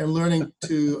and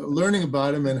learning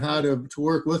about them and how to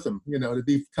work with them, to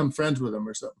become friends with them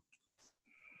or something.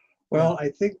 Well, I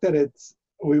think that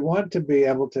we want to be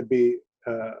able to be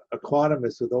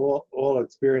equanimous with all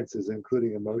experiences,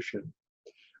 including emotion.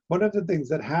 One of the things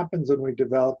that happens when we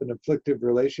develop an afflictive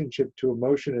relationship to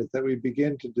emotion is that we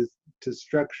begin to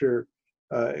structure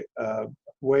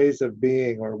ways of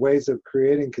being, or ways of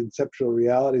creating conceptual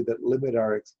reality that limit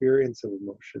our experience of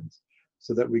emotions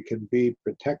so that we can be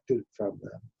protected from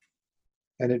them.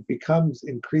 And it becomes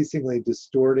increasingly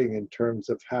distorting in terms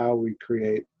of how we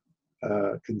create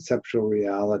conceptual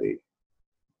reality.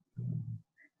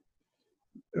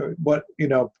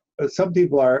 Some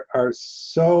people are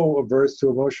so averse to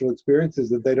emotional experiences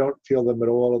that they don't feel them at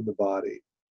all in the body.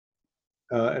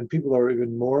 And people are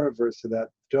even more averse to that,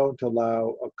 don't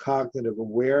allow a cognitive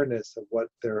awareness of what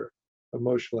their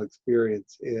emotional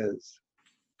experience is.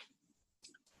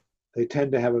 They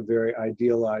tend to have a very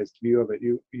idealized view of it.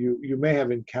 You may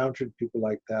have encountered people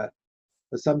like that,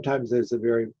 but sometimes there's a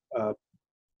very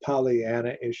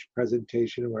Pollyanna-ish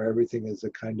presentation where everything is a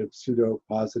kind of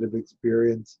pseudo-positive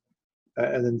experience.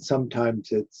 And then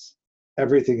sometimes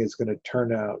everything is going to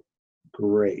turn out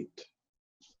great.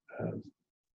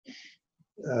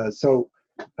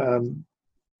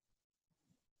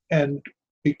 And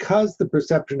because the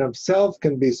perception of self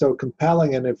can be so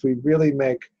compelling, and if we really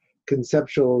make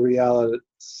conceptual reality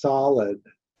solid,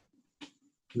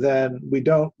 then we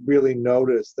don't really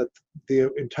notice that the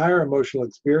entire emotional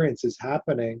experience is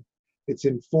happening. It's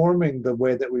informing the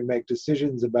way that we make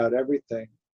decisions about everything.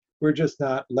 We're just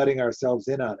not letting ourselves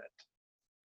in on it.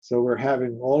 So we're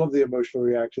having all of the emotional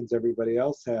reactions everybody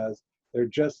else has. They're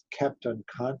just kept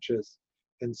unconscious.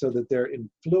 And so that their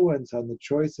influence on the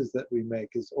choices that we make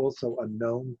is also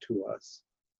unknown to us.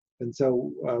 And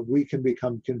so we can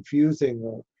become confusing,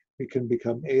 or we can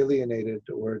become alienated,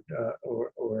 or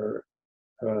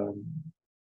the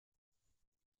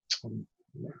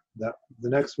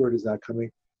next word is not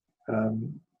coming,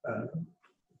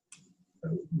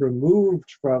 removed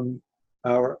from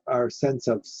our sense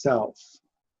of self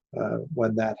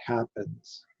when that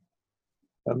happens.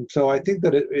 So I think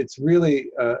that it's really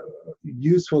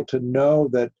useful to know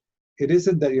that it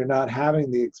isn't that you're not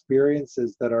having the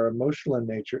experiences that are emotional in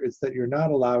nature, it's that you're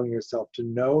not allowing yourself to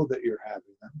know that you're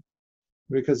having them.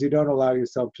 Because you don't allow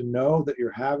yourself to know that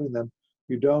you're having them,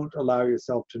 you don't allow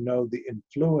yourself to know the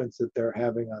influence that they're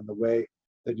having on the way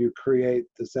that you create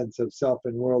the sense of self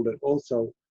and world, and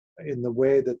also in the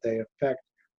way that they affect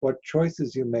what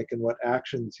choices you make and what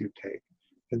actions you take.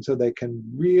 And so they can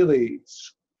really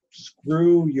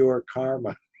screw your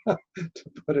karma, to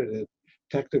put it in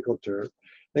technical terms.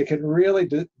 They can really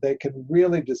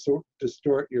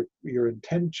distort your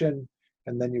intention,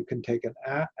 and then you can take an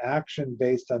action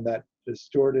based on that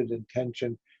distorted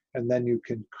intention, and then you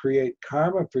can create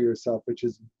karma for yourself, which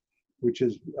is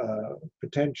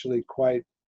potentially quite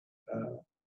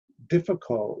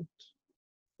difficult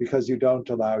because you don't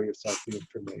allow yourself the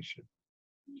information.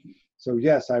 So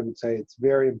yes, I would say it's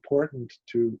very important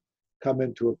to come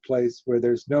into a place where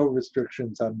there's no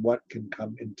restrictions on what can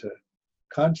come into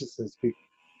consciousness,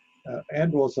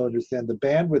 and also understand the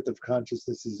bandwidth of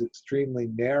consciousness is extremely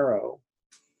narrow.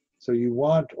 So you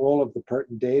want all of the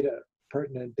pertinent data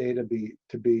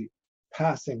to be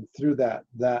passing through that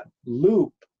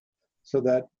loop, so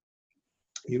that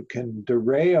you can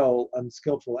derail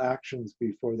unskillful actions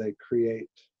before they create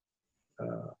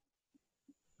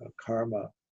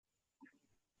karma.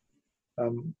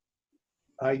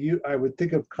 I would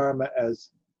think of karma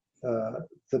as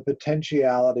the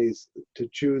potentialities to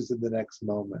choose in the next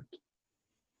moment.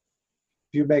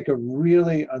 If you make a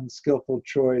really unskillful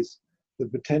choice, the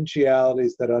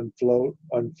potentialities that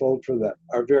unfold for that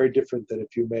are very different than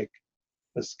if you make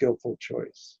a skillful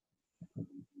choice.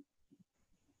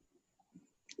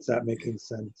 Is that making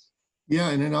sense? Yeah,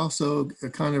 and it also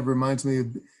kind of reminds me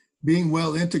of being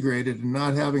well integrated and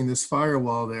not having this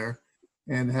firewall there,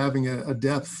 and having a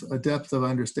depth of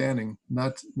understanding,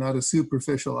 not a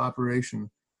superficial operation.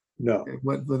 No.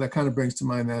 What that kind of brings to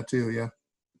mind that too, yeah.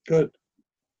 Good.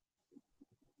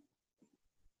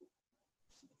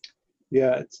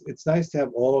 Yeah, it's nice to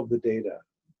have all of the data,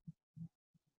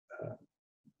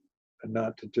 and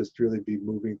not to just really be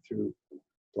moving through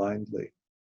blindly.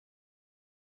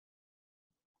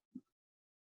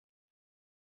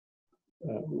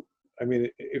 I mean,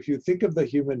 if you think of the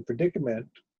human predicament,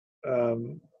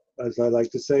 as I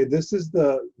like to say, this is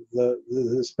the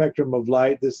spectrum of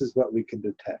light. This is what we can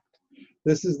detect.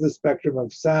 This is the spectrum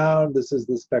of sound. This is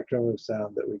the spectrum of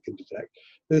sound that we can detect.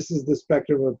 This is the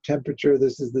spectrum of temperature.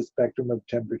 This is the spectrum of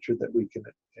temperature that we can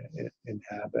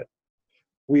inhabit.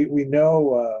 We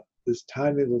know this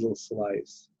tiny little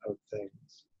slice of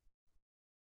things.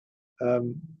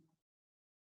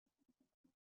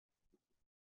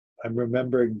 I'm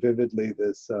remembering vividly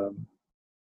this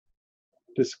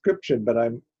description, but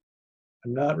I'm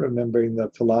not remembering the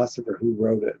philosopher who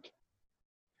wrote it.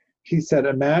 He said,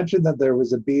 imagine that there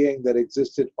was a being that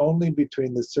existed only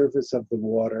between the surface of the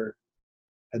water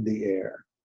and the air,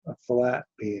 a flat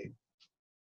being.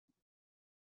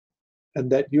 And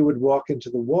that you would walk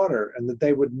into the water, and that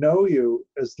they would know you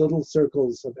as little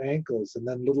circles of ankles, and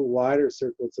then little wider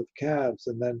circles of calves,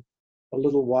 and then a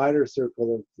little wider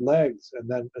circle of legs, and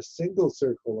then a single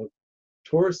circle of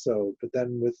torso, but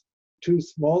then with two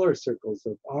smaller circles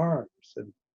of arms.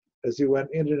 And as you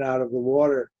went in and out of the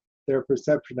water, their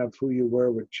perception of who you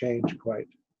were would change quite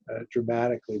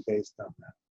dramatically based on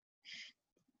that.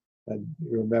 And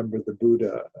you remember the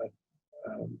Buddha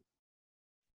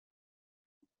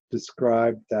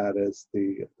described that as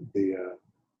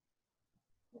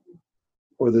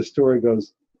or the story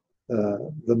goes,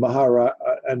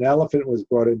 an elephant was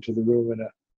brought into the room,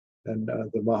 and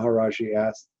the Maharaji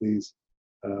asked these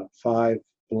 5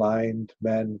 blind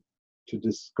men to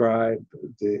describe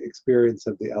the experience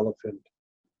of the elephant.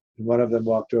 And one of them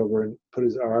walked over and put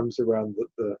his arms around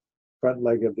the front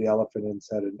leg of the elephant and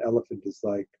said, an elephant is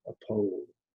like a pole.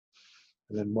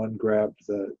 And then one grabbed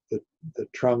the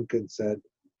trunk and said,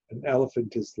 an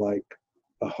elephant is like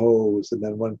a hose. And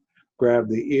then one grabbed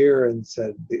the ear and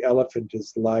said, the elephant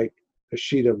is like a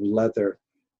sheet of leather.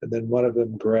 And then one of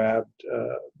them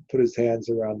put his hands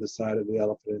around the side of the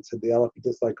elephant and said, the elephant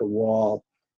is like a wall.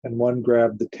 And one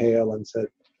grabbed the tail and said,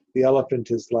 the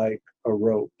elephant is like a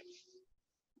rope.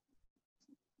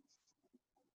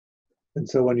 And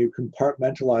so when you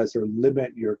compartmentalize or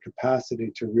limit your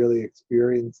capacity to really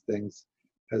experience things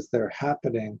as they're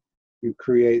happening, you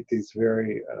create these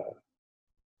very,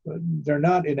 they're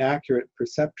not inaccurate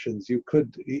perceptions. You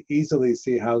could easily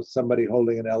see how somebody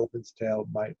holding an elephant's tail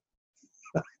might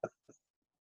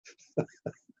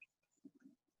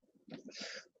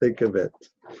think of it.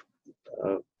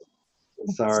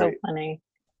 Sorry. So funny.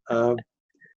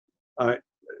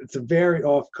 It's a very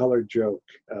off-color joke,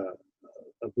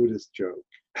 a Buddhist joke.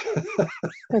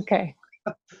 Okay.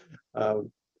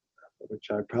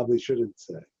 Which I probably shouldn't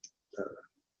say,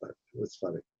 but it was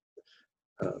funny.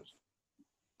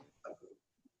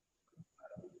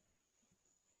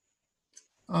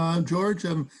 George,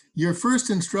 your first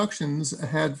instructions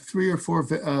had 3 or 4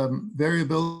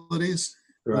 variabilities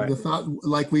of Right. the thought,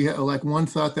 like one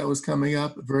thought that was coming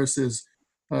up versus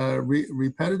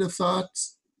repetitive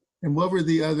thoughts. And what were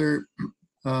the other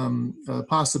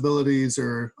possibilities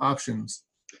or options?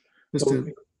 Just So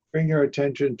to, bring your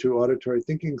attention to auditory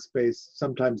thinking space.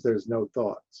 Sometimes there's no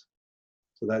thoughts.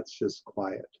 So that's just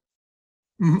quiet.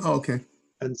 okay.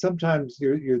 And sometimes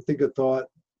you think a thought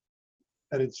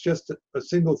and it's just a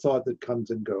single thought that comes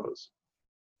and goes.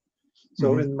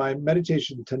 So in my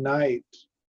meditation tonight,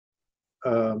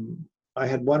 I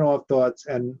had one-off thoughts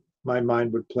and my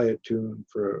mind would play a tune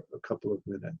for a couple of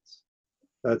minutes.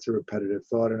 That's a repetitive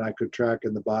thought, and I could track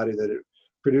in the body that it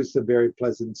produced a very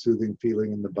pleasant, soothing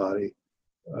feeling in the body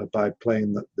by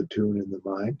playing the tune in the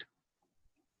mind.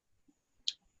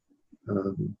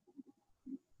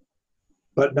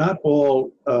 But not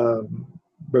all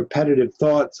repetitive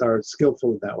thoughts are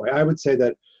skillful in that way. I would say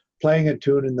that playing a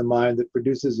tune in the mind that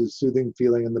produces a soothing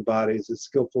feeling in the body is a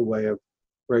skillful way of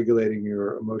regulating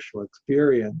your emotional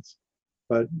experience.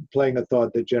 But playing a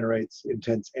thought that generates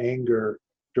intense anger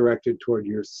directed toward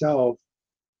yourself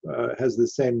has the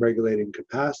same regulating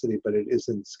capacity, but it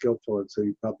isn't skillful, and so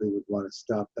you probably would want to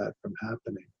stop that from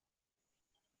happening.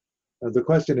 The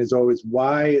question is always,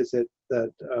 why is it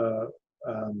that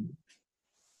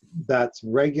that's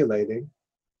regulating?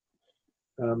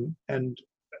 Dan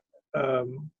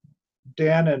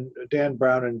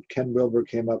Brown and Ken Wilber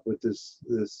came up with this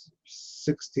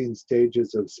 16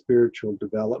 stages of spiritual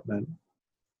development.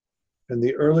 And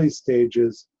the early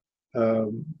stages,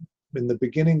 in the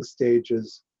beginning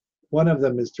stages, one of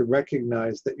them is to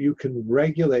recognize that you can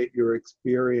regulate your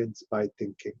experience by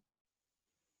thinking.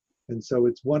 And so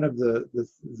it's one of the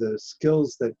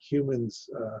skills that humans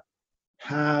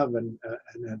have and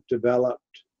have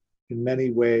developed in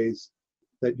many ways,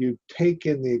 that you take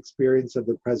in the experience of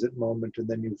the present moment and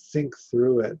then you think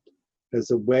through it as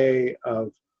a way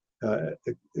of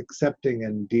accepting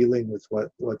and dealing with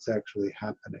what's actually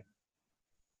happening.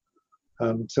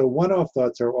 So one-off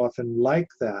thoughts are often like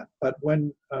that, but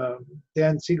when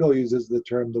Dan Siegel uses the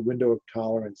term the window of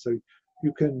tolerance, so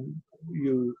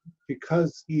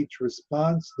because each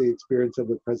response to the experience of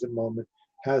the present moment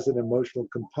has an emotional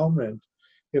component,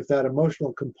 if that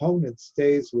emotional component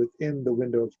stays within the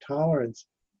window of tolerance,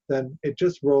 then it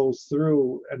just rolls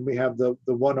through and we have the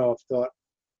one-off thought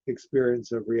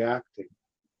experience of reacting.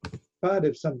 But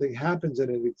if something happens and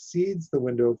it exceeds the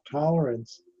window of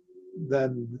tolerance,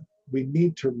 then we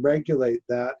need to regulate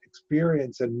that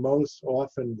experience, and most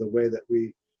often the way that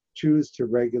we choose to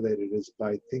regulate it is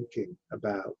by thinking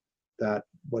about that,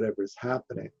 whatever is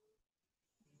happening.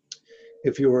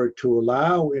 If you were to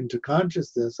allow into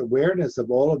consciousness awareness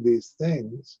of all of these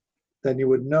things, then you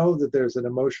would know that there's an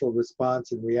emotional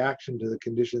response and reaction to the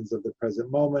conditions of the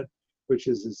present moment, which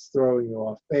is throwing you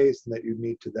off base, and that you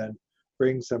need to then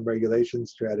bring some regulation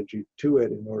strategy to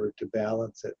it in order to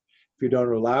balance it. If you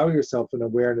don't allow yourself an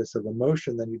awareness of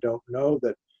emotion, then you don't know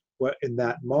that in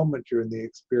that moment you're in the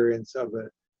experience of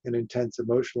an intense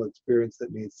emotional experience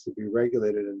that needs to be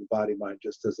regulated, and the body-mind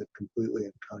just does it completely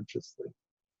unconsciously.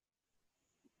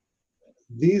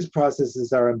 These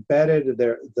processes are embedded.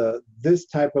 This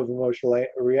type of emotional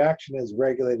reaction is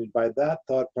regulated by that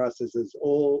thought process. Has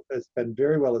been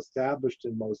very well established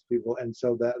in most people, and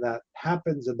so that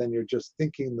happens, and then you're just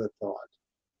thinking the thought.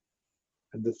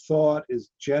 And the thought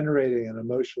is generating an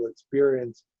emotional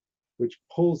experience which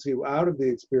pulls you out of the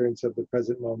experience of the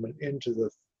present moment into the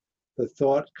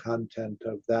thought content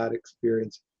of that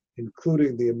experience,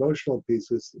 including the emotional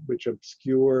pieces, which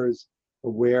obscures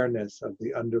awareness of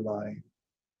the underlying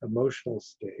emotional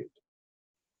state.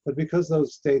 But because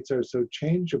those states are so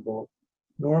changeable,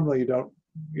 normally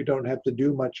you don't have to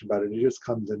do much about it. It just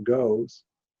comes and goes.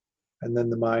 And then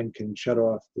the mind can shut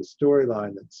off the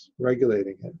storyline that's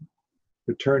regulating it,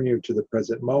 return you to the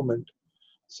present moment.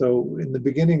 So in the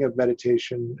beginning of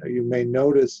meditation, you may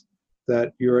notice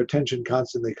that your attention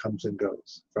constantly comes and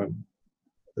goes from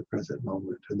the present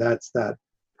moment. And that's that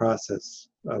process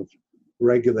of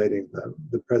regulating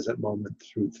the present moment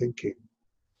through thinking.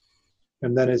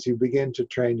 And then as you begin to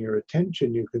train your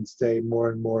attention, you can stay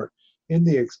more and more in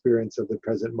the experience of the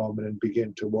present moment and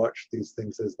begin to watch these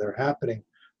things as they're happening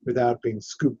without being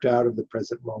scooped out of the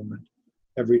present moment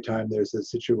every time there's a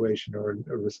situation or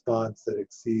a response that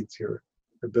exceeds your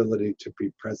ability to be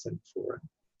present for it.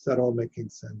 Is that all making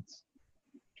sense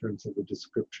in terms of the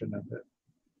description of it?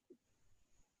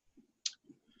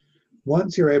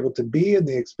 Once you're able to be in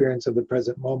the experience of the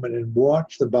present moment and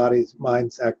watch the body's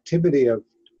mind's activity of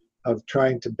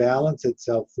trying to balance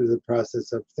itself through the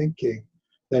process of thinking,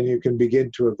 then you can begin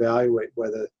to evaluate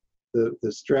whether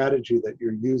the strategy that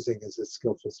you're using is a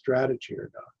skillful strategy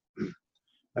or not.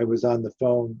 I was on the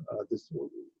phone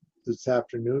this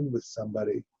afternoon with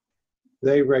somebody.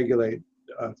 They regulate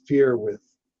fear with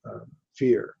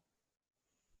fear.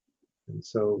 And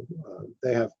so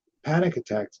they have panic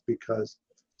attacks because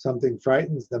something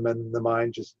frightens them and the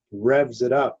mind just revs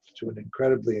it up to an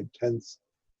incredibly intense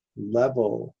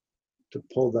level to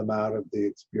pull them out of the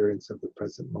experience of the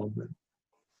present moment,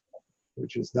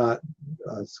 which is not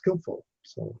skillful.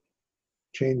 So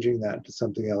changing that to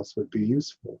something else would be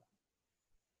useful.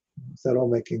 Is that all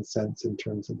making sense in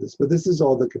terms of this? But this is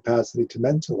all the capacity to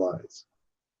mentalize.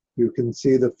 You can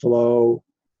see the flow,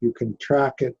 you can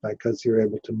track it because you're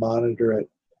able to monitor it.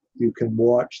 You can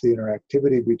watch the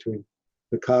interactivity between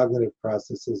the cognitive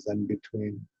processes and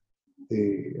between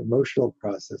the emotional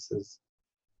processes.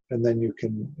 And then you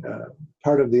can,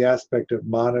 part of the aspect of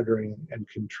monitoring and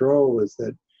control is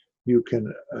that you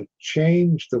can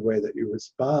change the way that you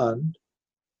respond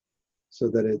so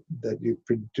that you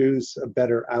produce a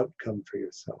better outcome for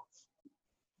yourself.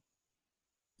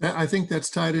 I think that's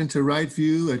tied into right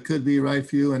view. It could be right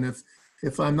view. And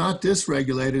if I'm not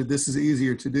dysregulated, this is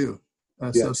easier to do.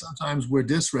 So Yes. sometimes we're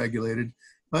dysregulated,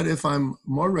 but if I'm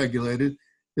more regulated,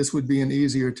 this would be an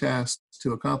easier task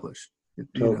to accomplish.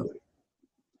 Totally.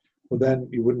 Well, then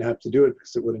you wouldn't have to do it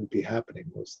because it wouldn't be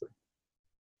happening mostly.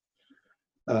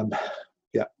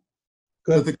 Yeah.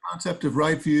 Good. But the concept of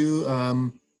right view,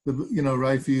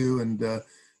 right view, and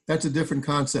that's a different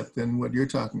concept than what you're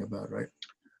talking about, right?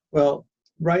 Well,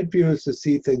 right view is to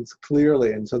see things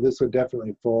clearly, and so this would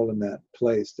definitely fall in that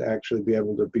place, to actually be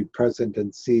able to be present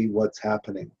and see what's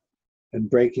happening. And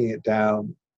breaking it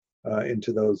down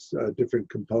into those different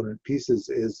component pieces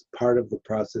is part of the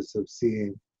process of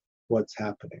seeing what's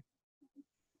happening.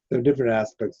 There are different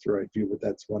aspects to right view, but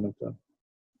that's one of them.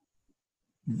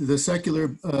 The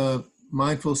secular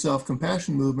mindful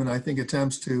self-compassion movement, I think,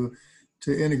 attempts to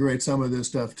integrate some of this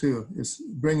stuff too. It's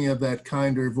bringing up that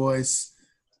kinder voice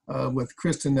with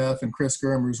Kristen Neff and Chris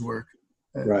Germer's work.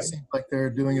 Right. It seems like they're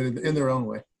doing it in their own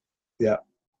way. Yeah.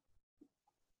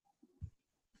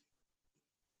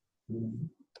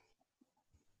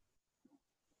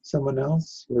 Someone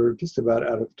else? We're just about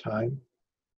out of time.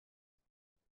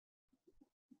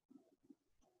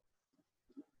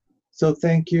 So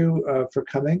thank you for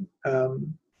coming.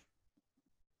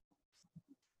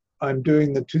 I'm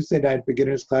doing the Tuesday night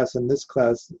beginners class and this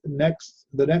class.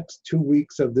 The next 2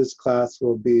 weeks of this class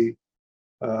will be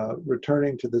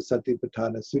returning to the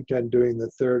Satipatthana Sutta and doing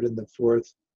the third and the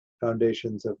fourth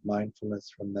foundations of mindfulness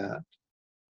from that.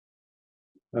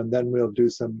 And then we'll do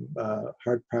some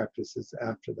hard practices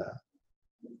after that.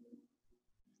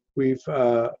 We've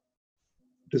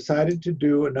decided to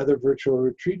do another virtual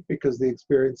retreat because the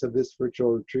experience of this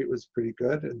virtual retreat was pretty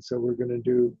good. And so we're going to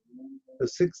do a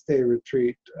 6-day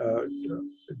retreat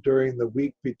during the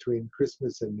week between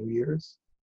Christmas and New Year's.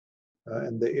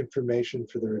 And the information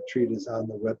for the retreat is on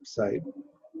the website.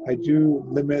 I do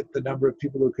limit the number of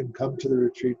people who can come to the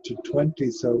retreat to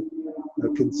 20, so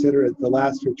consider it. The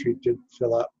last retreat did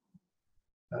fill up,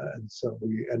 and so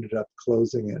we ended up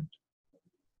closing it.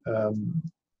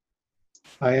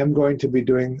 I am going to be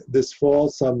doing this fall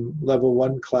some level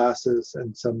 1 classes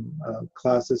and some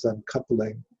classes on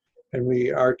coupling. And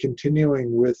we are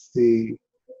continuing with the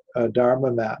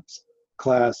Dharma Maps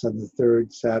class on the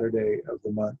 3rd Saturday of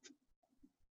the month.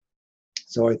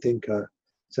 So I think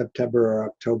September or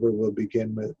October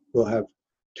we'll have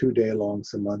 2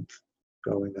 day-longs a month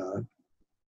going on.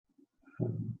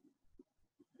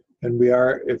 And we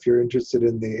are, if you're interested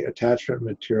in the attachment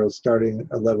materials, starting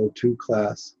a level 2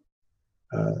 class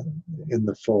in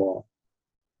the fall.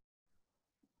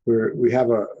 We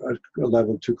have a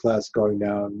level 2 class going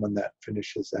now, and when that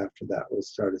finishes after that, we'll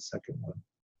start a second one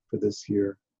for this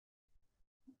year.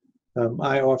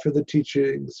 I offer the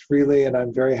teachings freely, and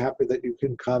I'm very happy that you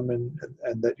can come and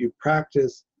that you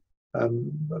practice.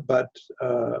 But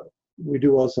we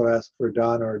do also ask for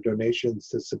dana or donations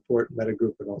to support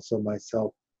Metagroup and also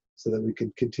myself so that we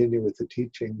can continue with the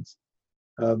teachings.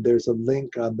 There's a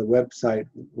link on the website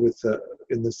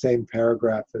in the same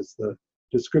paragraph as the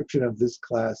description of this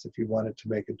class if you wanted to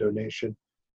make a donation.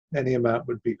 Any amount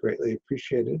would be greatly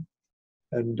appreciated.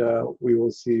 And we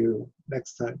will see you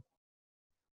next time.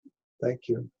 Thank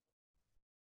you.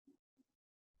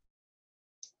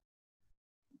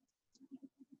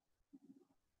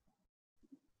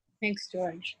 Thanks,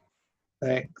 George.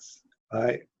 Thanks.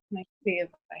 Bye. Nice to see you.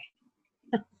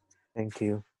 Bye. Thank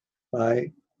you.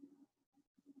 Bye.